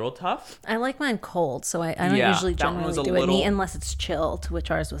a little tough. I like mine cold, so I don't Yeah, usually that one generally was a do it little- neat unless it's chilled,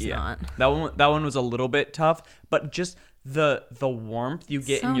 which ours was not. That one was a little bit tough, but just the warmth you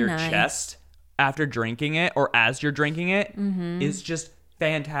get in So your nice. chest after drinking it or as you're drinking it is just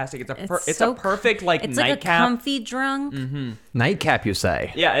fantastic. It's so a perfect like It's like a nightcap. comfy drunk. Nightcap, you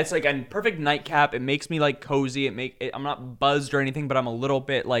say? Yeah, it's like a perfect nightcap. It makes me like cozy. I'm not buzzed or anything, but I'm a little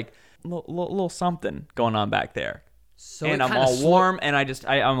bit like little something going on back there. So And I'm all warm, and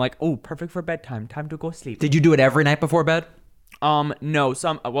I'm like, oh, perfect for bedtime. Time to go sleep. Did you do it every night before bed? No,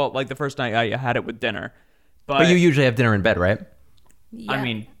 like the first night I had it with dinner, But you usually have dinner in bed, right? I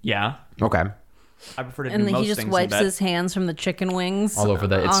mean, yeah. Okay. I prefer to do And then most he just things wipes in bed. his hands from the chicken wings All over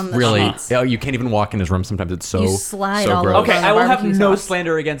the. It's on the really. sheets. Oh, you can't even walk in his room. Sometimes it's so. You slide so all gross. over. Okay, on the I will have barbecue no sauce.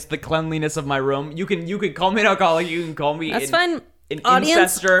 slander against the cleanliness of my room. You can call me an alcoholic. You can call me That's fine. an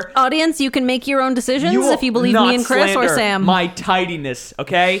Audience, incester. audience, you can make your own decisions will if you believe not me and Chris or slander Sam. My tidiness,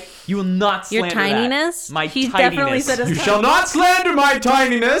 okay? You will not Your slander that. tininess? My He tidiness. definitely said You shall not slander my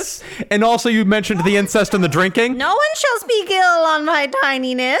tininess. And also, you mentioned the incest and the drinking. No one shall speak ill on my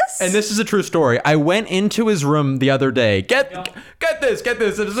tininess. And this is a true story. I went into his room the other day. Get this.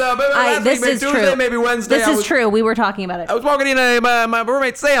 It's, last This week, maybe is Tuesday, true. maybe Wednesday. This is true. We were talking about it. I was walking in. My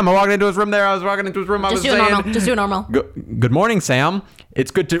roommate Sam. I walked into his room there. I was walking into his room. I Just was do it saying, normal. Just do it normal. Good morning, Sam.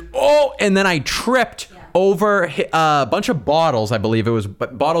 It's good to. Oh, and then I tripped over a bunch of bottles. I believe it was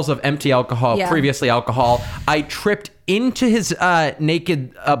bottles of empty alcohol, Yeah. previously alcohol. I tripped into his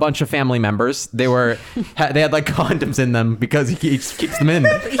naked a bunch of family members. They had like condoms in them because he keeps them in.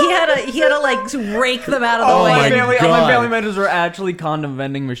 He had to like rake them out of the Oh way. my My God. family members were actually condom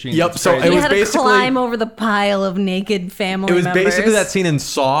vending machines. Yep, It's so crazy. it He was had to basically- climb over the pile of naked family It was members. basically that scene in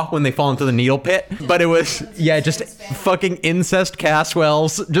Saw when they fall into the needle pit, but it was just fucking incest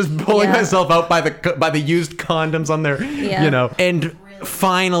Caswells, just pulling Yeah. myself out by the used condoms on their, Yeah. And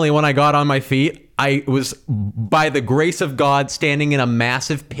finally, when I got on my feet, I was, by the grace of God, standing in a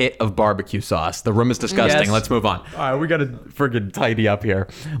massive pit of barbecue sauce. The room is disgusting. Yes. Let's move on. All right, we gotta friggin' tidy up here,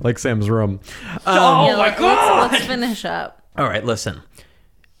 like Sam's room. Oh my God! Let's finish up. All right, listen. Do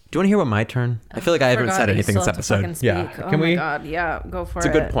you want to hear what my turn? I feel like I haven't Forgot said you anything still this have to fucking episode. speak. Yeah, Oh can my we? God, yeah, go for it.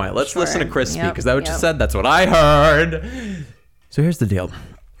 It's a good point. Let's listen to Chris speak. Yep, Is that what you yep. said? That's what I heard. So here's the deal.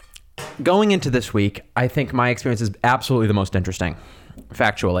 Going into this week, I think my experience is absolutely the most interesting,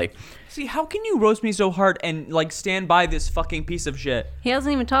 factually. See, how can you roast me so hard and like stand by this fucking piece of shit? He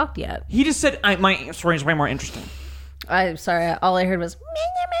hasn't even talked yet. He just said my story is way more interesting. I'm sorry. All I heard was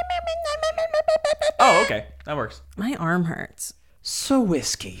Oh, okay, that works. my arm hurts. So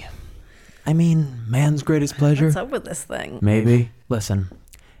whiskey. I mean, man's greatest pleasure. What's up with this thing? Maybe. Listen,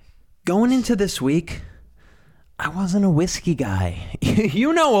 going into this week, I wasn't a whiskey guy.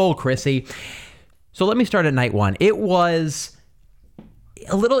 You know old Chrissy. So let me start at night one. It was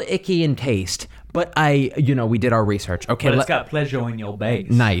a little icky in taste, But we did our research. Okay, But it's got pleasure in your base.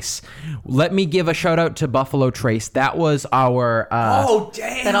 nice. Let me give a shout out to Buffalo Trace. That was our. Oh,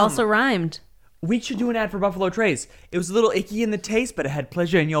 damn. That also rhymed. We should do an ad for Buffalo Trace. It was a little icky in the taste, but it had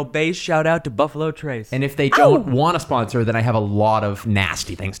pleasure in your base. Shout out to Buffalo Trace. And if they don't want a sponsor, then I have a lot of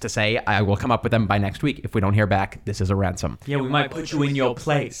nasty things to say. I will come up with them by next week. If we don't hear back, this is a ransom. Yeah, we might put you in your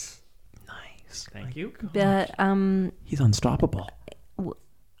place. Nice. Thank you. But He's unstoppable.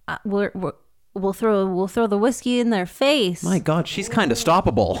 we'll throw the whiskey in their face. My God, she's kind of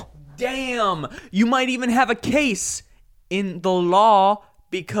stoppable. Damn. You might even have a case in the law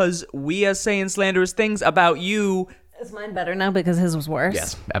because we are saying slanderous things about you. Is mine better now because his was worse?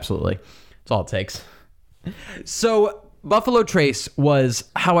 Yes, absolutely. That's all it takes. So, Buffalo Trace was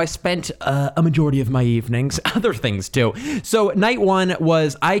how I spent a majority of my evenings. Other things, too. So, night one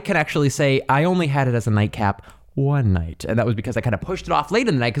was, I can actually say, I only had it as a nightcap one night. And that was because I kind of pushed it off late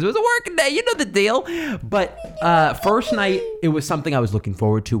in the night because it was a working day. You know the deal. But first night, it was something I was looking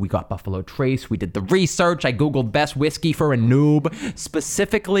forward to. We got Buffalo Trace. We did the research. I Googled best whiskey for a noob.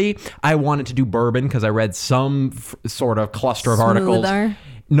 Specifically, I wanted to do bourbon because I read some sort of cluster of articles. Smoother.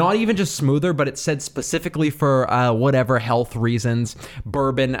 Not even just smoother, but it said specifically for whatever health reasons,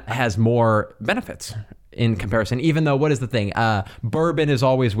 bourbon has more benefits in comparison. Even though, what is the thing? Bourbon is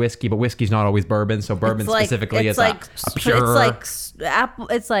always whiskey, but whiskey's not always bourbon. So bourbon specifically is a pure.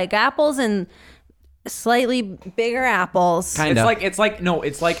 It's like apples and slightly bigger apples. Kind of. It's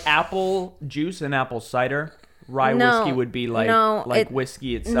like apple juice and apple cider. Rye whiskey would be like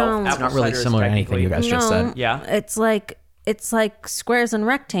whiskey itself. No. It's not really similar to anything you guys just said. Yeah. It's like squares and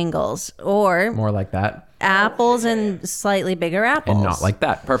rectangles, or More like that. apples and slightly bigger apples. And not like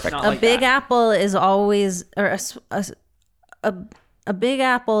that. Perfect. Not A like big that. apple is always, or a big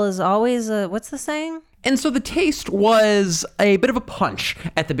apple is always what's the saying? And so the taste was a bit of a punch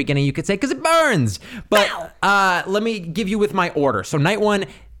at the beginning, you could say, because it burns. But let me give you with my order. So night one,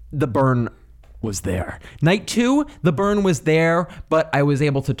 the burn was there. Night two, the burn was there, but I was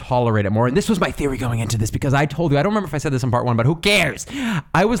able to tolerate it more. And this was my theory going into this because I told you, I don't remember if I said this in part one, but who cares?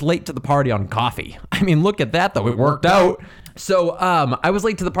 I was late to the party on coffee. I mean, look at that though. It worked out. So I was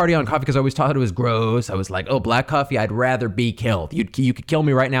late to the party on coffee because I always thought it was gross. I was like, oh, black coffee, I'd rather be killed. You could kill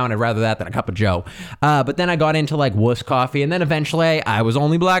me right now and I'd rather that than a cup of Joe. But then I got into like wuss coffee, and then eventually I was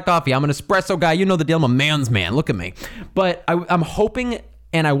only black coffee. I'm an espresso guy. You know the deal. I'm a man's man. Look at me. But I'm hoping,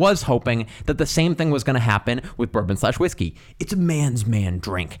 and I was hoping, that the same thing was going to happen with bourbon/whiskey. It's a man's man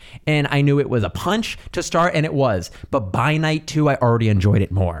drink. And I knew it was a punch to start, and it was. But by night two, I already enjoyed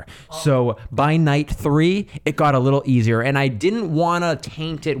it more. So by night three, it got a little easier. And I didn't want to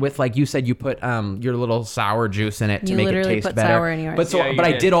taint it with, like you said, you put your little sour juice in it to You make it literally taste put better. sour in yours. But Yeah, you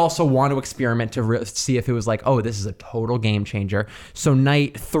I did. did also want to experiment to see if it was like, oh, this is a total game changer. So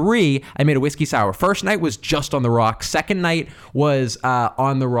night three, I made a whiskey sour. First night was just on the rocks. Second night was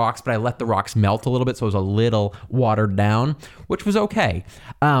on the rocks, but I let the rocks melt a little bit, so it was a little watered down, which was okay.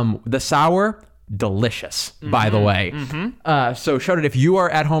 The sour, delicious, by the way. So shout it if you are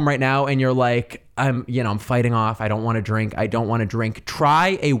at home right now and you're like, I'm fighting off. I don't want to drink.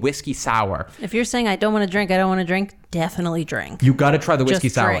 Try a whiskey sour. If you're saying I don't want to drink, definitely drink. You got to try the whiskey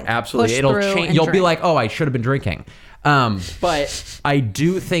Just sour. drink. Absolutely. Push It'll through change. and You'll be drink. like, oh, I should have been drinking. But I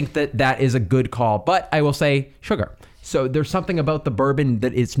do think that is a good call. But I will say sugar. So there's something about the bourbon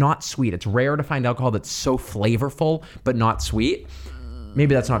that it's not sweet. It's rare to find alcohol that's so flavorful but not sweet.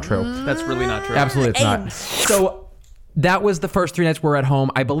 Maybe that's not true. That's really not true. Absolutely, it's not. So that was the first 3 nights we were at home.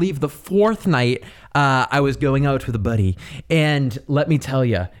 I believe the 4th night, I was going out with a buddy. And let me tell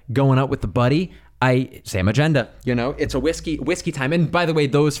you, going out with the buddy, same agenda, it's a whiskey time. And by the way,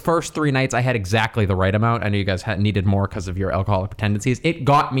 those first 3 nights, I had exactly the right amount. I know you guys needed more because of your alcoholic tendencies. It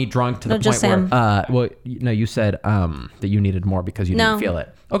got me drunk to the just point Sam. where, you said that you needed more because you didn't No. feel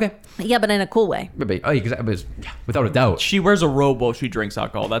it. Okay. Yeah, but in a cool way. It was, without a doubt, She wears a robe while she drinks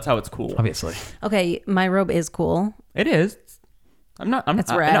alcohol. That's how it's cool. obviously. Okay, my robe is cool. It is.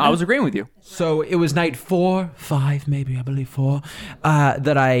 It's red. No, I was agreeing with you. So it was night 4, 5, maybe, I believe 4,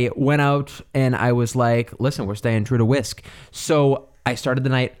 that I went out and I was like, listen, we're staying true to whisk. So I started the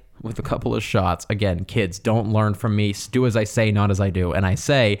night with a couple of shots. Again, kids, don't learn from me. Do as I say, not as I do. And I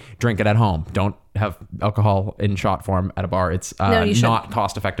say, drink it at home. Don't have alcohol in shot form at a bar. It's you should. not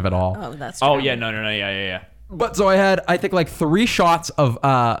cost effective at all. Oh, that's true. Oh, yeah. No. Yeah. But so I had, I think, like 3 shots of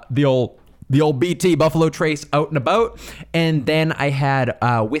the old the old BT Buffalo Trace out and about. And then I had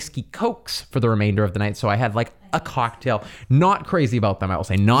whiskey Cokes for the remainder of the night. So I had like a cocktail. Not crazy about them, I will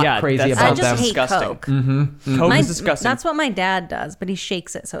say. Not crazy I about just them. hate disgusting. Coke. Coke is disgusting. That's what my dad does, but he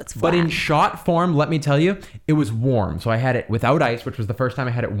shakes it so it's flat. But in shot form, let me tell you, it was warm. So I had it without ice, which was the first time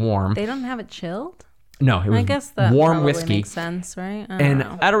I had it warm. They don't have it chilled? No, it was I guess that warm probably whiskey. makes sense, right? I don't And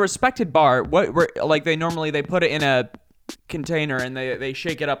know. At a respected bar, like they put it in a container and they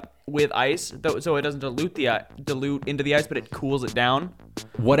shake it up with ice, so it doesn't dilute into the ice, but it cools it down.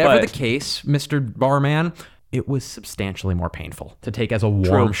 Whatever But- the case, Mr. Barman, it was substantially more painful to take as a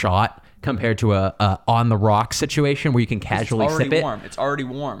warm shot compared to a on the rock situation where you can casually It's already sip it. warm. It's already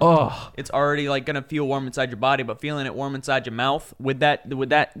warm. Oh. It's already like gonna feel warm inside your body, but feeling it warm inside your mouth with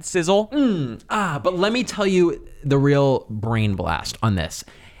that sizzle. But let me tell you the real brain blast on this.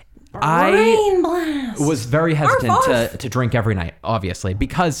 Brain I blast. was very hesitant to drink every night, obviously,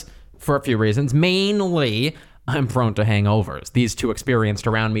 because for a few reasons. Mainly, I'm prone to hangovers. These two experienced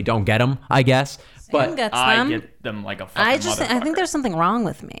around me don't get them, I guess. But gets I them. get them like a fucking I think there's something wrong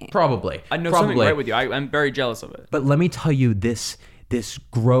with me. probably. I know probably. something right with you. I'm very jealous of it. But let me tell you this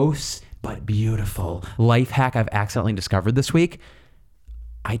gross but beautiful life hack I've accidentally discovered this week.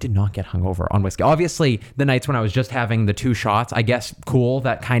 I did not get hungover on whiskey. Obviously, the nights when I was just having the 2 shots, I guess, cool,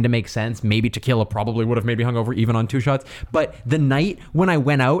 that kind of makes sense. Maybe tequila probably would have made me hungover even on 2 shots. But the night when I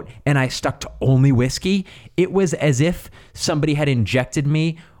went out and I stuck to only whiskey, it was as if somebody had injected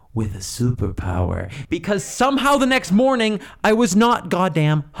me with a superpower. Because somehow the next morning, I was not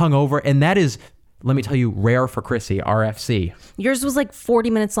goddamn hungover. And that is, let me tell you, rare for Chrissy, RFC. Yours was like 40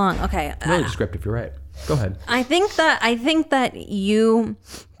 minutes long. Okay. Really descriptive, you're right. Go ahead. I think that you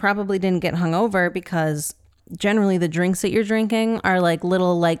probably didn't get hungover because generally the drinks that you're drinking are like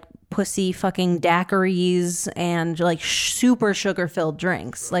little like pussy fucking daiquiris and like super sugar filled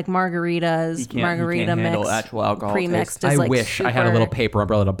drinks like margaritas, margarita mix, handle actual alcohol pre-mixed. I is like wish I had a little paper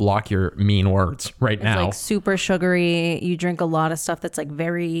umbrella to block your mean words right It's now. like super sugary. You drink a lot of stuff that's like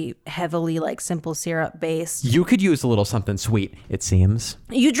very heavily like simple syrup based. You could use a little something sweet, it seems.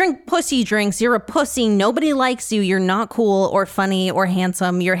 You drink pussy drinks. You're a pussy. Nobody likes you. You're not cool or funny or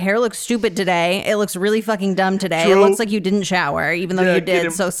handsome. Your hair looks stupid today. It looks really fucking dumb today. It looks like you didn't shower, even though you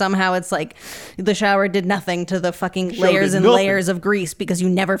did. So somehow it's like the shower did nothing to the fucking layers and layers of grease because you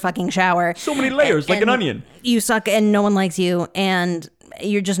never fucking shower. So many layers, like an And onion. You suck and no one likes you. And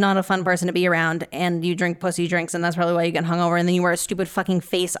you're just not a fun person to be around, and you drink pussy drinks, and that's probably why you get hungover. And then you wear a stupid fucking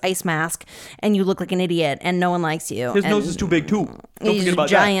face ice mask, and you look like an idiot, and no one likes you. His and nose is too big too. Don't He's forget a about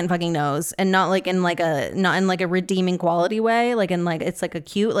giant fucking nose, and not in like a redeeming quality way. Like in like it's like a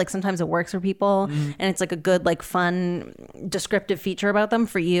cute. Like sometimes it works for people, and it's like a good like fun descriptive feature about them.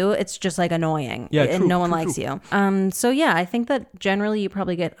 For you, it's just like annoying, and no one likes you. So yeah, I think that generally you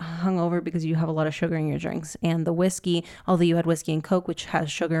probably get hungover because you have a lot of sugar in your drinks, and the whiskey, although you had whiskey and Coke, which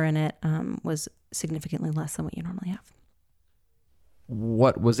has sugar in it, was significantly less than what you normally have.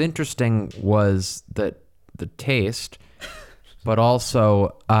 What was interesting was that the taste, but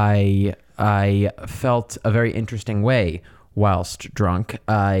also I felt a very interesting way whilst drunk.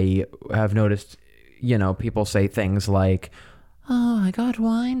 I have noticed, people say things like, "Oh, I got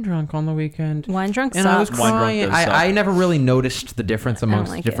wine drunk on the weekend." Wine drunk and I was sucks. Wine drunk crying. does suck. I never really noticed the difference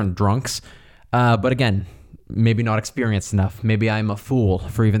amongst like different drunks. But again, maybe not experienced enough. Maybe I'm a fool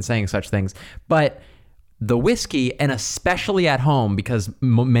for even saying such things. But the whiskey, and especially at home, because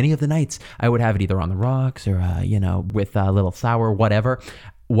many of the nights I would have it either on the rocks or, with a little sour, whatever,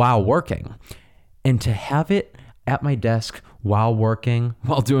 while working. And to have it at my desk while working,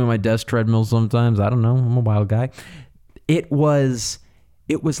 while doing my desk treadmill sometimes, I don't know, I'm a wild guy. It was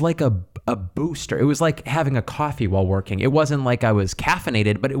like a booster. It was like having a coffee while working. It wasn't like I was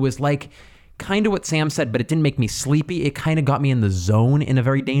caffeinated, but it was like kind of what Sam said, but it didn't make me sleepy. It kind of got me in the zone in a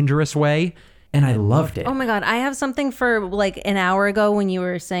very dangerous way, and I loved it. Oh my God, I have something for like an hour ago when you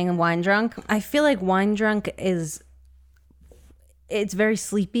were saying wine drunk. I feel like wine drunk it's very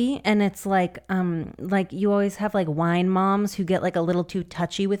sleepy, and it's like you always have like wine moms who get like a little too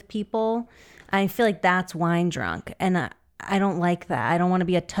touchy with people. I feel like that's wine drunk, and I don't like that. I don't want to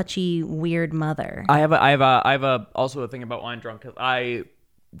be a touchy, weird mother. I have also a thing about wine drunk, because I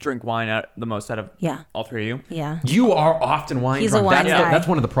drink wine the most out of all three of you. Yeah. You are often wine He's drunk. a wine guy. That's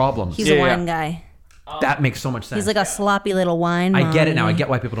one of the problems. He's a wine guy. That makes so much sense. He's like a sloppy little wine mommy. I get it now. I get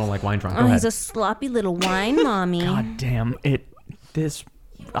why people don't like wine drunk. Go Oh, ahead. he's a sloppy little wine mommy. God damn it.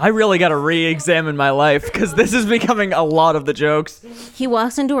 I really got to re-examine my life, because this is becoming a lot of the jokes. He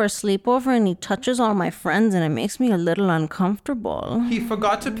walks into our sleepover and he touches all my friends, and it makes me a little uncomfortable. He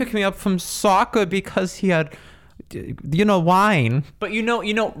forgot to pick me up from soccer because he had wine. But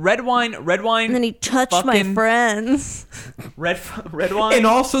red wine. And then he touched my friends. Red wine. And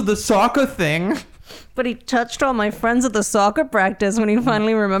also the soccer thing. But he touched all my friends at the soccer practice when he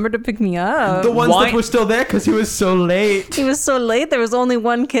finally remembered to pick me up. The ones that were still there because he was so late. He was so late. There was only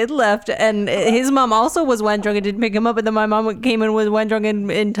one kid left, and his mom also was wine drunk and didn't pick him up. And then my mom came in with wine drunk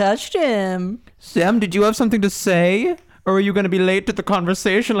and touched him. Sam, did you have something to say? Or are you going to be late to the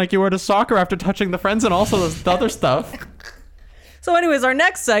conversation like you were to soccer after touching the friends and also the other stuff? So anyways, our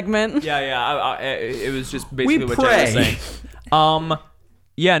next segment. Yeah. It was just basically what Jen was pray.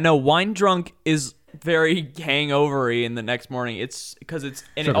 saying. Wine drunk is very hangovery in the next morning. It's because it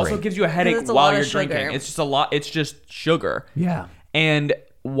also gives you a headache It's a while lot of you're sugar. drinking. It's just a lot. It's just sugar. Yeah. And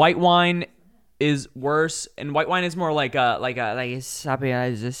white wine is worse, and white wine is more like sappy,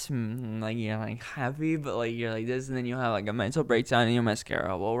 just like you're like happy, but like you're like this, and then you have like a mental breakdown, and your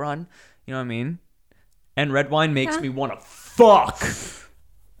mascara will run. You know what I mean? And red wine makes me want to fuck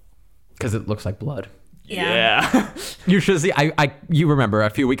Because it looks like blood. Yeah. You should see. You remember a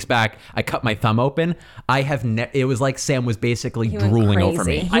few weeks back, I cut my thumb open. It was like Sam was basically drooling over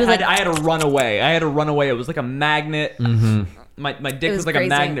me. He was I had to run away. It was like a magnet. Mm-hmm. My dick was like crazy. a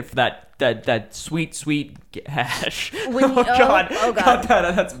magnet for that sweet gash. When you- God. oh, God.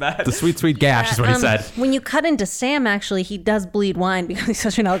 That's bad. The sweet gash is what he said. When you cut into Sam, actually, he does bleed wine because he's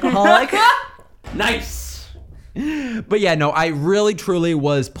such an alcoholic. Nice. But yeah, no, I really, truly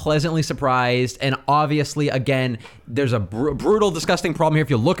was pleasantly surprised. And obviously, again, there's a brutal, disgusting problem here. If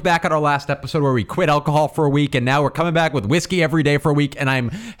you look back at our last episode where we quit alcohol for a week and now we're coming back with whiskey every day for a week and I'm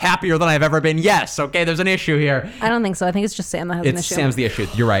happier than I've ever been. Yes, okay, there's an issue here. I don't think so. I think it's just Sam that has an issue. Sam's the issue.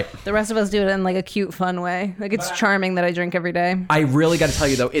 You're right. The rest of us do it in like a cute, fun way. Like it's charming that I drink every day. I really got to tell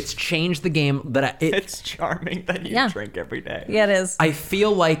you, though, it's changed the game that It's charming that you drink every day. Yeah, it is. I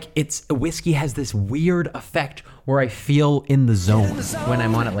feel like whiskey has this weird effect where I feel in the zone when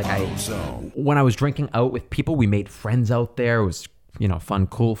I'm on it. Like when I was drinking out with people, we made friends out there. It was, fun,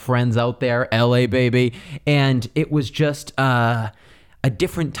 cool friends out there. LA, baby. And it was just a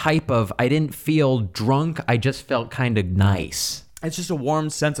different type of, I didn't feel drunk. I just felt kind of nice. It's just a warm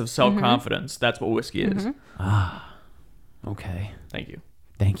sense of self-confidence. That's what whiskey is. Okay. Thank you.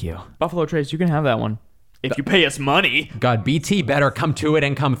 Thank you. Buffalo Trace, you can have that one. If you pay us money. God, BT better come to it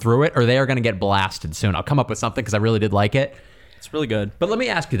and come through it or they are going to get blasted soon. I'll come up with something because I really did like it. It's really good. But let me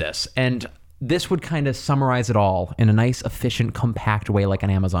ask you this, and this would kind of summarize it all in a nice, efficient, compact way like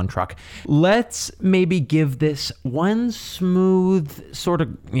an Amazon truck. Let's maybe give this one smooth sort of,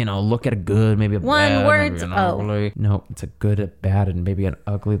 look at a good, maybe a One bad, word. maybe an ugly. No, it's a good, a bad, and maybe an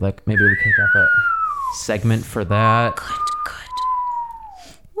ugly. Like maybe we kick off a segment for that.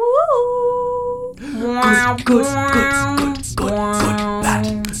 Good.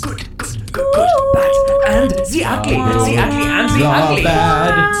 Good, bad, and the ugly, and the ugly.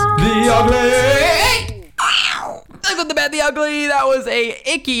 The ugly. The good, the bad, the ugly. That was a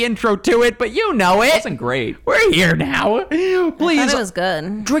icky intro to it, but you know it. It wasn't great. We're here now. I Please. thought it was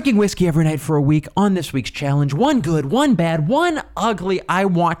good. Drinking whiskey every night for a week on this week's challenge. One good, one bad, one ugly. I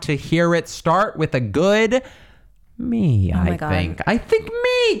want to hear it. Start with a good. Me, my I God. think. I think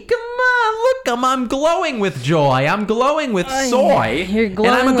me. Come on, look, I'm glowing with joy. I'm glowing with soy. You're and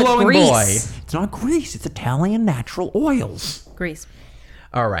glowing I'm a with glowing grease. boy. It's not grease. It's Italian natural oils. Grease.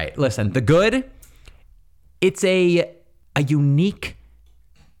 All right, listen. The good. It's a unique,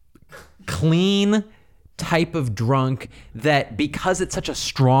 clean type of drunk that because it's such a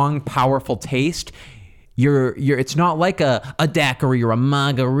strong, powerful taste. It's not like a daiquiri or a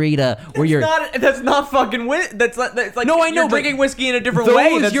margarita where That's not fucking that's like No, I know, you're but drinking whiskey in a different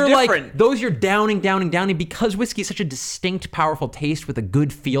way. That's different. Those you're downing because whiskey is such a distinct, powerful taste with a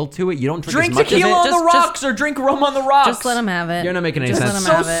good feel to it. You don't drink Drink as much tequila of it. on the rocks or drink rum on the rocks. Just let him have it. You're not making any Just sense.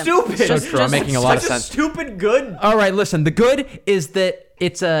 let him So have it. stupid. So true. I'm making a lot of Such sense. Stupid good. All right, listen. The good is that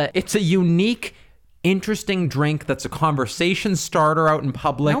it's a unique, interesting drink that's a conversation starter out in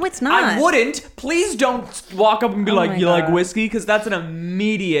public. No, it's not. I wouldn't. Please don't walk up and be like, my you like God. whiskey? Because that's an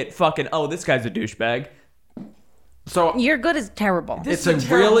immediate fucking, this guy's a douchebag. So Your good is terrible. it's is a a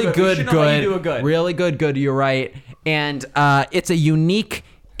terrible really good. We good, shouldn't let you do a good. really good. You're right, and it's a unique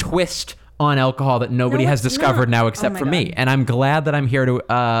twist on alcohol that nobody No, has it's discovered not. now except Oh my for me, God. and I'm glad that I'm here to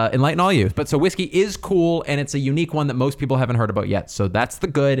enlighten all you. But so whiskey is cool, and it's a unique one that most people haven't heard about yet. So that's the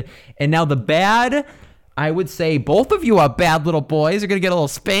good, and now the bad. I would say both of you are bad little boys. You're gonna get a little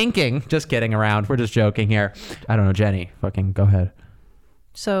spanking. Just kidding around. We're just joking here. I don't know, Jenny. Fucking go ahead.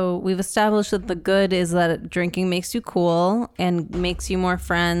 So we've established that the good is that drinking makes you cool and makes you more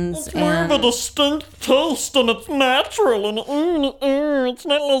friends. And distinct taste and it's natural and it's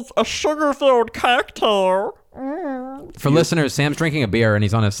not like a sugar-filled cocktail. For listeners, Sam's drinking a beer and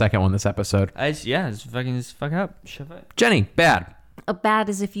he's on his second one this episode. It's fuck up. Shove it. Jenny, bad. A bad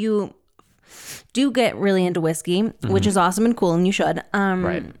is if you do get really into whiskey, which is awesome and cool, and you should.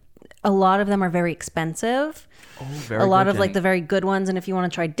 Right. A lot of them are very expensive. Very a lot good, of like Jenny. the very good ones, and if you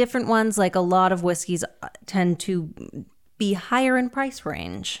want to try different ones, like a lot of whiskeys tend to be higher in price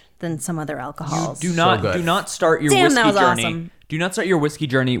range than some other alcohols. Do not start your Damn, whiskey that was journey. awesome. Do not start your whiskey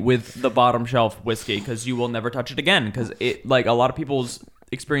journey with the bottom shelf whiskey because you will never touch it again. Because it, like a lot of people's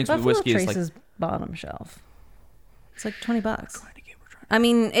experience with Buffalo whiskey Trace is like bottom shelf. It's like $20. I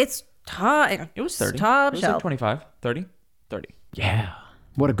mean, it's top. it was 30. Top it was shelf. like 25, 30, 30. Yeah.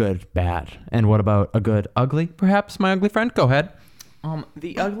 What a good bad. And what about a good ugly, perhaps, my ugly friend? Go ahead.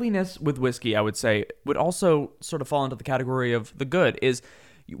 The ugliness with whiskey, I would say, would also sort of fall into the category of the good. Is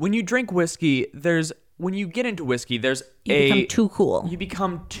when you drink whiskey, when you get into whiskey, You become too cool. You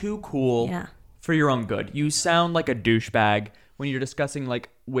become too cool Yeah. for your own good. You sound like a douchebag when you're discussing like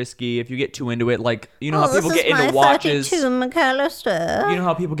whiskey. If you get too into it, like you know how people get into watches. McAllister. You know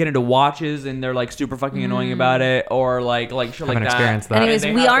how people get into watches and they're like super fucking annoying about it, or like shit like Haven't that. experienced that. Anyways,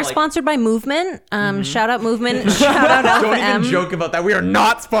 And we they have are to, like- sponsored by Movement. Shout out Movement. Shout out Alpha Don't M. even joke about that. We are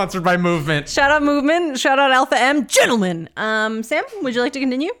not sponsored by Movement. Shout out Movement. Shout out Alpha M. Gentlemen. Sam, would you like to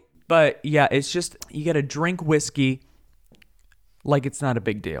continue? But yeah, it's just you gotta drink whiskey like it's not a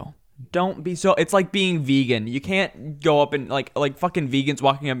big deal. Don't be so. It's like being vegan. You can't go up and like fucking vegans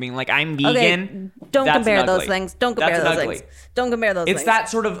walking up being like, "I'm vegan." Okay, don't That's compare an those ugly. things. Don't compare That's an those ugly. things. Don't compare those It's things. that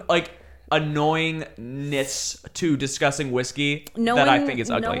sort of like annoyingness to discussing whiskey No that I one- think is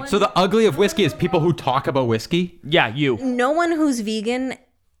no ugly. one- So the ugly of whiskey is people who talk about whiskey? Yeah, you. No one who's vegan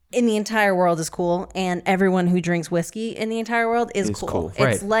in the entire world is cool, and everyone who drinks whiskey in the entire world is cool.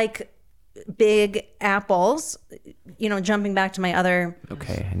 right. It's like big apples. You know, jumping back to my other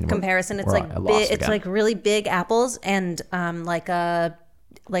Okay. and comparison, it's we're like at loss it's again. like really big apples and like a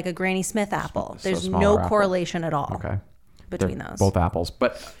Granny Smith apple. There's smaller no apple. correlation at all. Okay. Between They're those. both apples.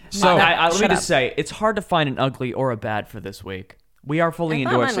 But so Let me shut just up. say, it's hard to find an ugly or a bad for this week. We are fully I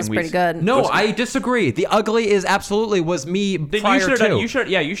thought mine endorsing. was we- pretty good. no, I disagree. The ugly is absolutely was me Then prior you should have to. done. You should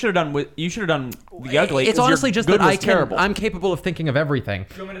have done. The ugly. It's 'cause your honestly just good that was terrible. I'm capable of thinking of everything,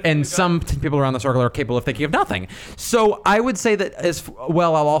 and some people around the circle are capable of thinking of nothing. So I would say that as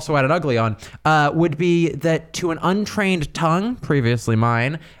well, I'll also add an ugly on. Would be that to an untrained tongue, previously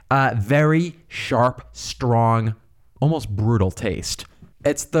mine, very sharp, strong, almost brutal taste.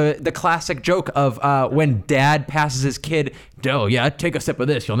 It's the classic joke of when dad passes his kid, "Oh yeah, take a sip of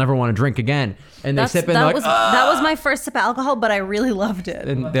this. You'll never want to drink again." And they sip and they're like, that was my first sip of alcohol, but I really loved it.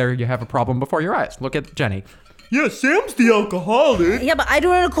 and there you have a problem before your eyes. Look at Jenny. Yeah, Sam's the alcoholic. Yeah, but I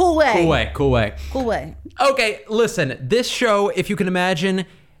do it in a cool way. Cool way. Cool way. Okay, listen, this show, if you can imagine,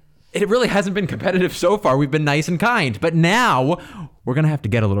 it really hasn't been competitive so far. We've been nice and kind, but now we're going to have to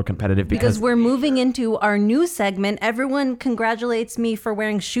get a little competitive Because because we're moving into our new segment. Everyone congratulates me for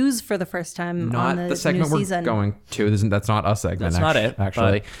wearing shoes for the first time on not the, the segment new we're season. going to. That's not a segment. That's not it,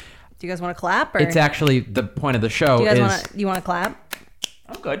 Actually, Do you guys want to clap? Or it's actually the point of the show do you guys is want to clap?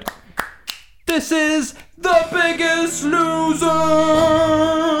 I'm good. this is the Biggest Loser.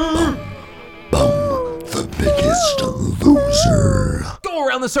 The biggest loser. Go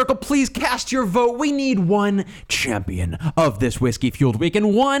around the circle, please cast your vote. We need one champion of this whiskey-fueled week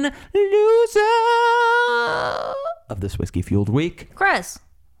and one loser of this whiskey-fueled week. Chris,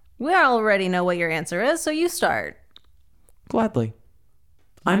 we already know what your answer is, so you start. Gladly.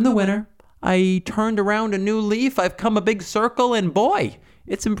 I'm the winner. I turned around a new leaf. I've come a big circle, and boy,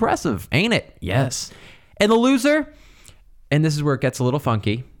 it's impressive, ain't it? Yes. And the loser, and this is where it gets a little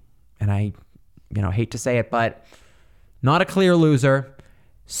funky, and I, hate to say it, but not a clear loser.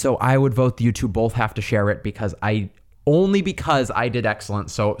 So I would vote you two both have to share it because I did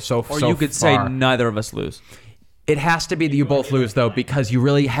excellent. So Or you could say far. neither of us lose. It has to be that you both lose, though, because you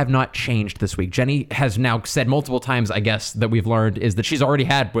really have not changed this week. Jenny has now said multiple times, I guess, that we've learned is that she's already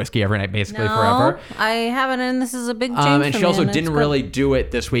had whiskey every night, basically, forever. I haven't, and this is a big change And for she me, also and it's didn't good. really do it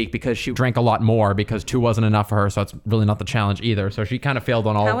this week because she drank a lot more because 2 wasn't enough for her, so it's really not the challenge either. So she kind of failed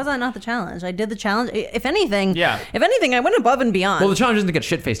on all. How was that not the challenge? I did the challenge. If anything, Yeah. I went above and beyond. Well, the challenge isn't to get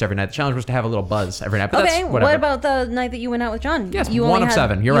shit-faced every night. The challenge was to have a little buzz every night. But okay, that's whatever. what about the night that you went out with John? Yes, you 1 only of had,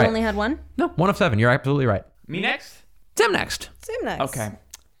 7. You're you right. only had one? No, 1 of 7. You're absolutely right. Me next. Tim next. Same next. Okay.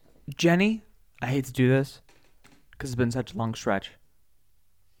 Jenny, I hate to do this because it's been such a long stretch,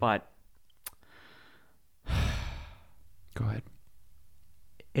 but Go ahead.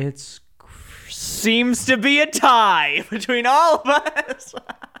 it's seems to be a tie between all of us.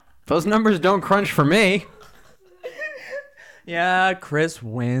 Those numbers don't crunch for me. Yeah, Chris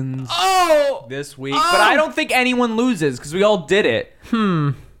wins Oh! this week, but I don't think anyone loses because we all did it.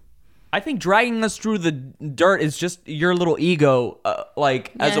 I think dragging us through the dirt is just your little ego,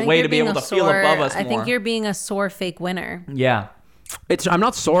 as a way to be able to feel above us more. I think you're being a sore fake winner. Yeah. I'm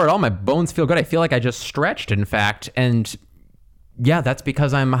not sore at all. My bones feel good. I feel like I just stretched, in fact. And yeah, that's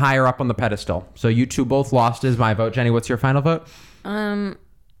because I'm higher up on the pedestal. So you two both lost is my vote. Jenny, what's your final vote? I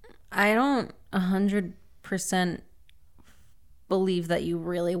don't 100% believe that you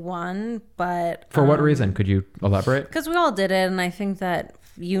really won, but... For what reason? Could you elaborate? Because we all did it, and I think that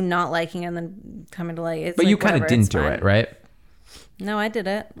you not liking it and then coming to like... It's but like, you kind of didn't do it, right? No, I did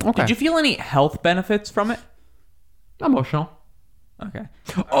it. Okay. Did you feel any health benefits from it? Emotional. Okay.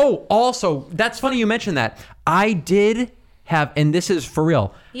 Oh, also, that's funny you mentioned that. I did have, and this is for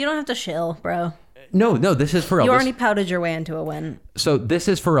real. You don't have to shill, bro. No, this is for real. You already pouted your way into a win. So this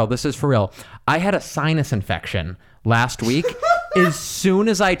is for real. I had a sinus infection last week. As soon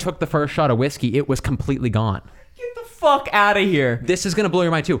as I took the first shot of whiskey, it was completely gone. Get the fuck out of here. This is going to blow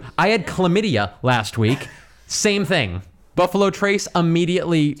your mind too. I had chlamydia last week. Same thing. Buffalo Trace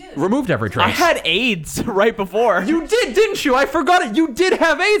immediately removed every trace. I had AIDS right before. You did, didn't you? I forgot it. You did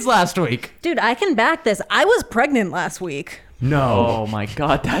have AIDS last week. Dude, I can back this. I was pregnant last week. No. Oh my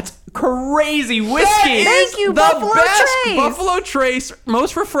God, that's crazy whiskey. Thank you, the Buffalo best Trace. Buffalo Trace,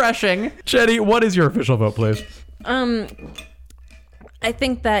 most refreshing. Jenny, what is your official vote, please? I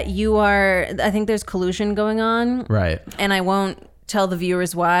think that I think there's collusion going on. Right. And I won't tell the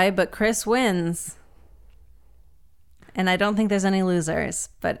viewers why, but Chris wins. And I don't think there's any losers.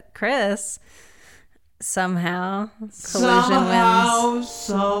 But Chris, somehow, collusion wins.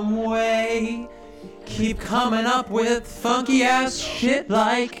 some way, keep coming up with funky ass shit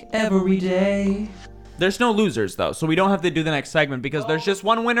like every day. There's no losers though, so we don't have to do the next segment because there's just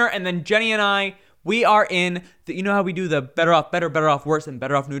one winner, and then Jenny and I, we are in you know how we do the better off better, better off worse, and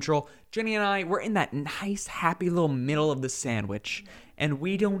better off neutral? Jenny and I, we're in that nice, happy little middle of the sandwich, and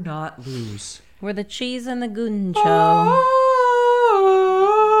we do not lose. We're the cheese and the guten show.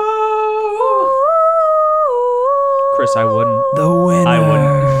 Chris, I wouldn't. The winner. I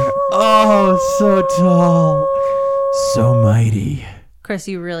wouldn't. Oh, so tall, so mighty. Chris,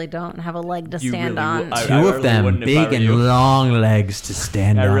 you really don't have a leg to You stand really on. would. I Two really of them, wouldn't if I big were and you. long legs to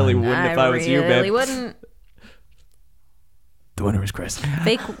stand on. I really wouldn't if I was you, babe. really wouldn't. The winner is Chris.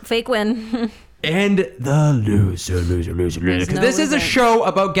 Fake win. And the loser. Because no this is a loser. show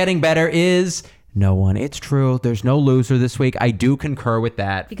about getting better is no one. It's true. There's no loser this week. I do concur with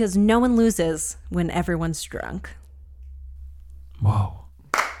that. Because no one loses when everyone's drunk. Whoa.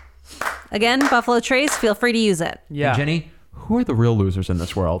 Again, Buffalo Trace, feel free to use it. Yeah. And Jenny, who are the real losers in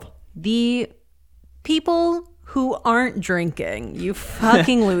this world? The people who aren't drinking, you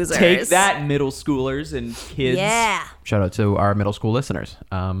fucking losers. Take that, middle schoolers and kids. Yeah. Shout out to our middle school listeners.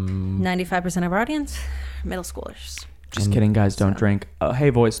 95% of our audience, middle schoolers. Just kidding, guys. Don't drink. Hey,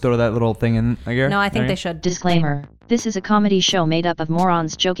 boys, throw that little thing in here. No, I think they should. Disclaimer. This is a comedy show made up of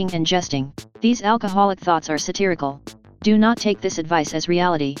morons joking and jesting. These alcoholic thoughts are satirical. Do not take this advice as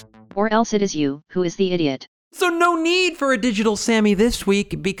reality, or else it is you who is the idiot. So no need for a digital Sammy this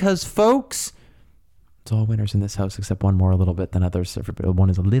week because, folks, it's all winners in this house except one more a little bit than others. One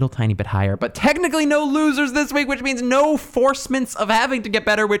is a little tiny bit higher, but technically no losers this week, which means no forcements of having to get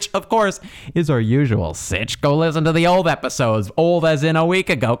better, which, of course, is our usual sitch. Go listen to the old episodes, old as in a week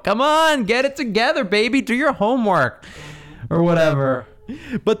ago. Come on, get it together, baby. Do your homework or whatever.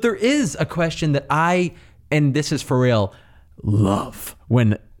 But there is a question that I, and this is for real, love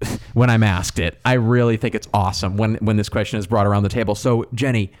when I'm asked it. I really think it's awesome when this question is brought around the table. So,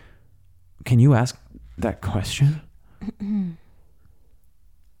 Jenny, can you ask that question?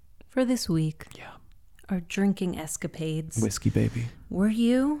 For this week, Yeah. our drinking escapades. Whiskey, baby. Were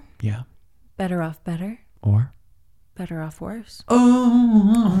you Yeah. better off better? Or? Better off worse?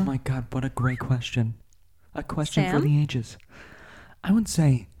 Oh my God, what a great question. A question for Sam? the ages. I would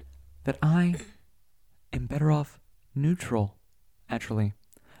say that I am better off neutral, actually.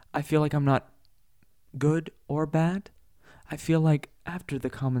 I feel like I'm not good or bad. I feel like after the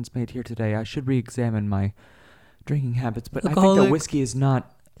comments made here today, I should re-examine my drinking habits, but I think that Alcoholic. whiskey is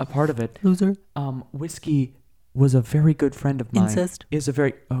not a part of it. Loser. Whiskey was a very good friend of mine. Incest. Is a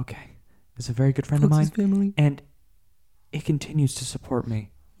very good friend of mine. family. And it continues to support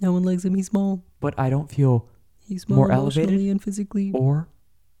me. No one likes him. He's small. But I don't feel He's more elevated and physically. or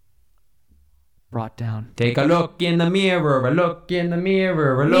brought down. Take a look in the mirror, a look in the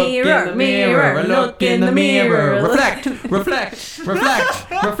mirror, a look Mirror, in the mirror, mirror, a look in the mirror. mirror. Reflect, reflect,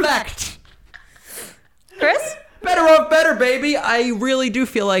 reflect, reflect. Chris? Better off better, baby. I really do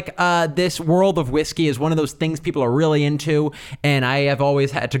feel like this world of whiskey is one of those things people are really into, and I have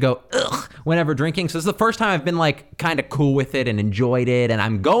always had to go ugh whenever drinking. So this is the first time I've been like kind of cool with it and enjoyed it, and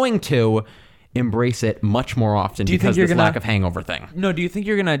I'm going to embrace it much more often because of this lack of hangover thing. No, do you think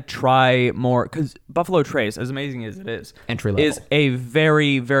you're gonna try more? Because Buffalo Trace, as amazing as it is, Entry level, is a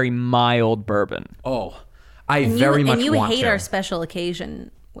very, very mild bourbon. Oh, I very much want to. And you hate our special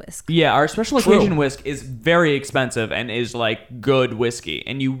occasion whiskey. Yeah, our special occasion whiskey is very expensive and is like good whiskey,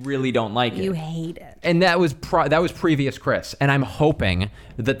 and you really don't like it. You hate it. And that was previous Chris. And I'm hoping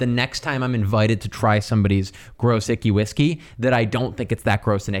that the next time I'm invited to try somebody's gross icky whiskey, that I don't think it's that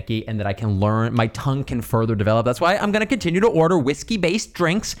gross and icky, and that I can learn, my tongue can further develop. That's why I'm going to continue to order whiskey-based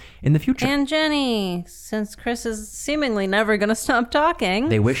drinks in the future. And Jenny, since Chris is seemingly never going to stop talking,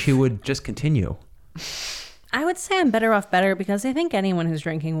 They wish he would just continue. I would say I'm better off better because I think anyone who's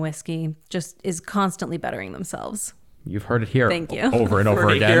drinking whiskey just is constantly bettering themselves. You've heard it here. Thank you. Over and over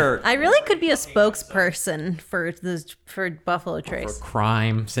again. I really could be a spokesperson for Buffalo Trace. For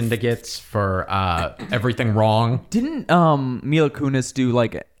crime syndicates, for everything wrong. Didn't Mila Kunis do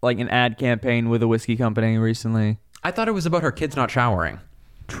like an ad campaign with a whiskey company recently? I thought it was about her kids not showering.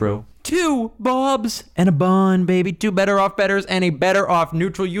 True. 2 Bobs and a bun, baby. 2 better off betters and a better off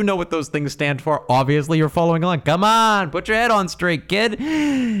neutral. You know what those things stand for. Obviously, you're following along. Come on, put your head on straight, kid.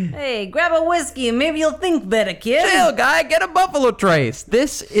 Hey, grab a whiskey and maybe you'll think better, kid. Chill, guy. Get a Buffalo Trace.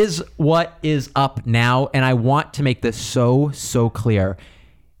 This is what is up now, and I want to make this so clear.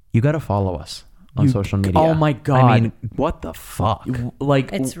 You got to follow us on social media. Oh my God. I mean, what the fuck?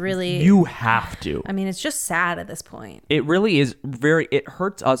 Like, It's really- you have to. I mean, it's just sad at this point. It really is it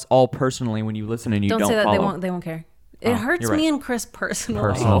hurts us all personally when you listen and you don't Don't say that. follow. They won't care. It hurts you're right. me and Chris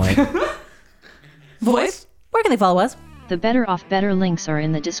personally. Voice? Where can they follow us? The Better Off Better links are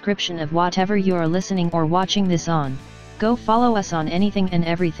in the description of whatever you are listening or watching this on. Go follow us on anything and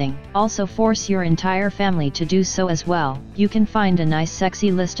everything. Also force your entire family to do so as well. You can find a nice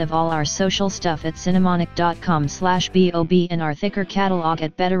sexy list of all our social stuff at cinemonic.com/bob and our thicker catalog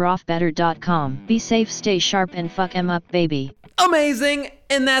at betteroffbetter.com. Be safe, stay sharp, and fuck 'em up, baby. Amazing.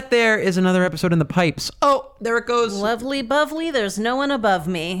 And that there is another episode in the pipes. Oh, there it goes. Lovely, bubbly. There's no one above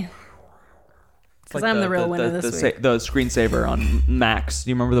me. Because I'm the real winner this week. The screensaver on Max. Do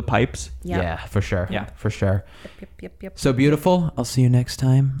you remember the pipes? Yep. Yeah, for sure. Yeah. For sure. Yep. So beautiful. I'll see you next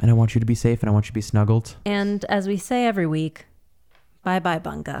time. And I want you to be safe and I want you to be snuggled. And as we say every week, bye-bye,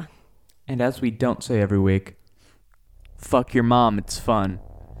 Bunga. And as we don't say every week, fuck your mom, it's fun.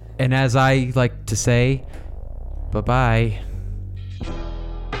 And as I like to say, bye-bye.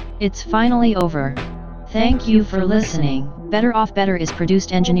 It's finally over. Thank you for listening. Better Off Better is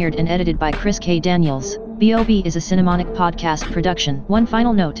produced, engineered, and edited by Chris K. Daniels. B.O.B. is a Cinemonic podcast production. One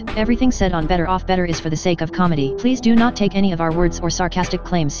final note, everything said on Better Off Better is for the sake of comedy. Please do not take any of our words or sarcastic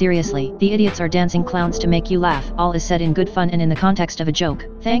claims seriously. The idiots are dancing clowns to make you laugh. All is said in good fun and in the context of a joke.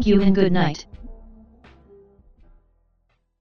 Thank you and good night.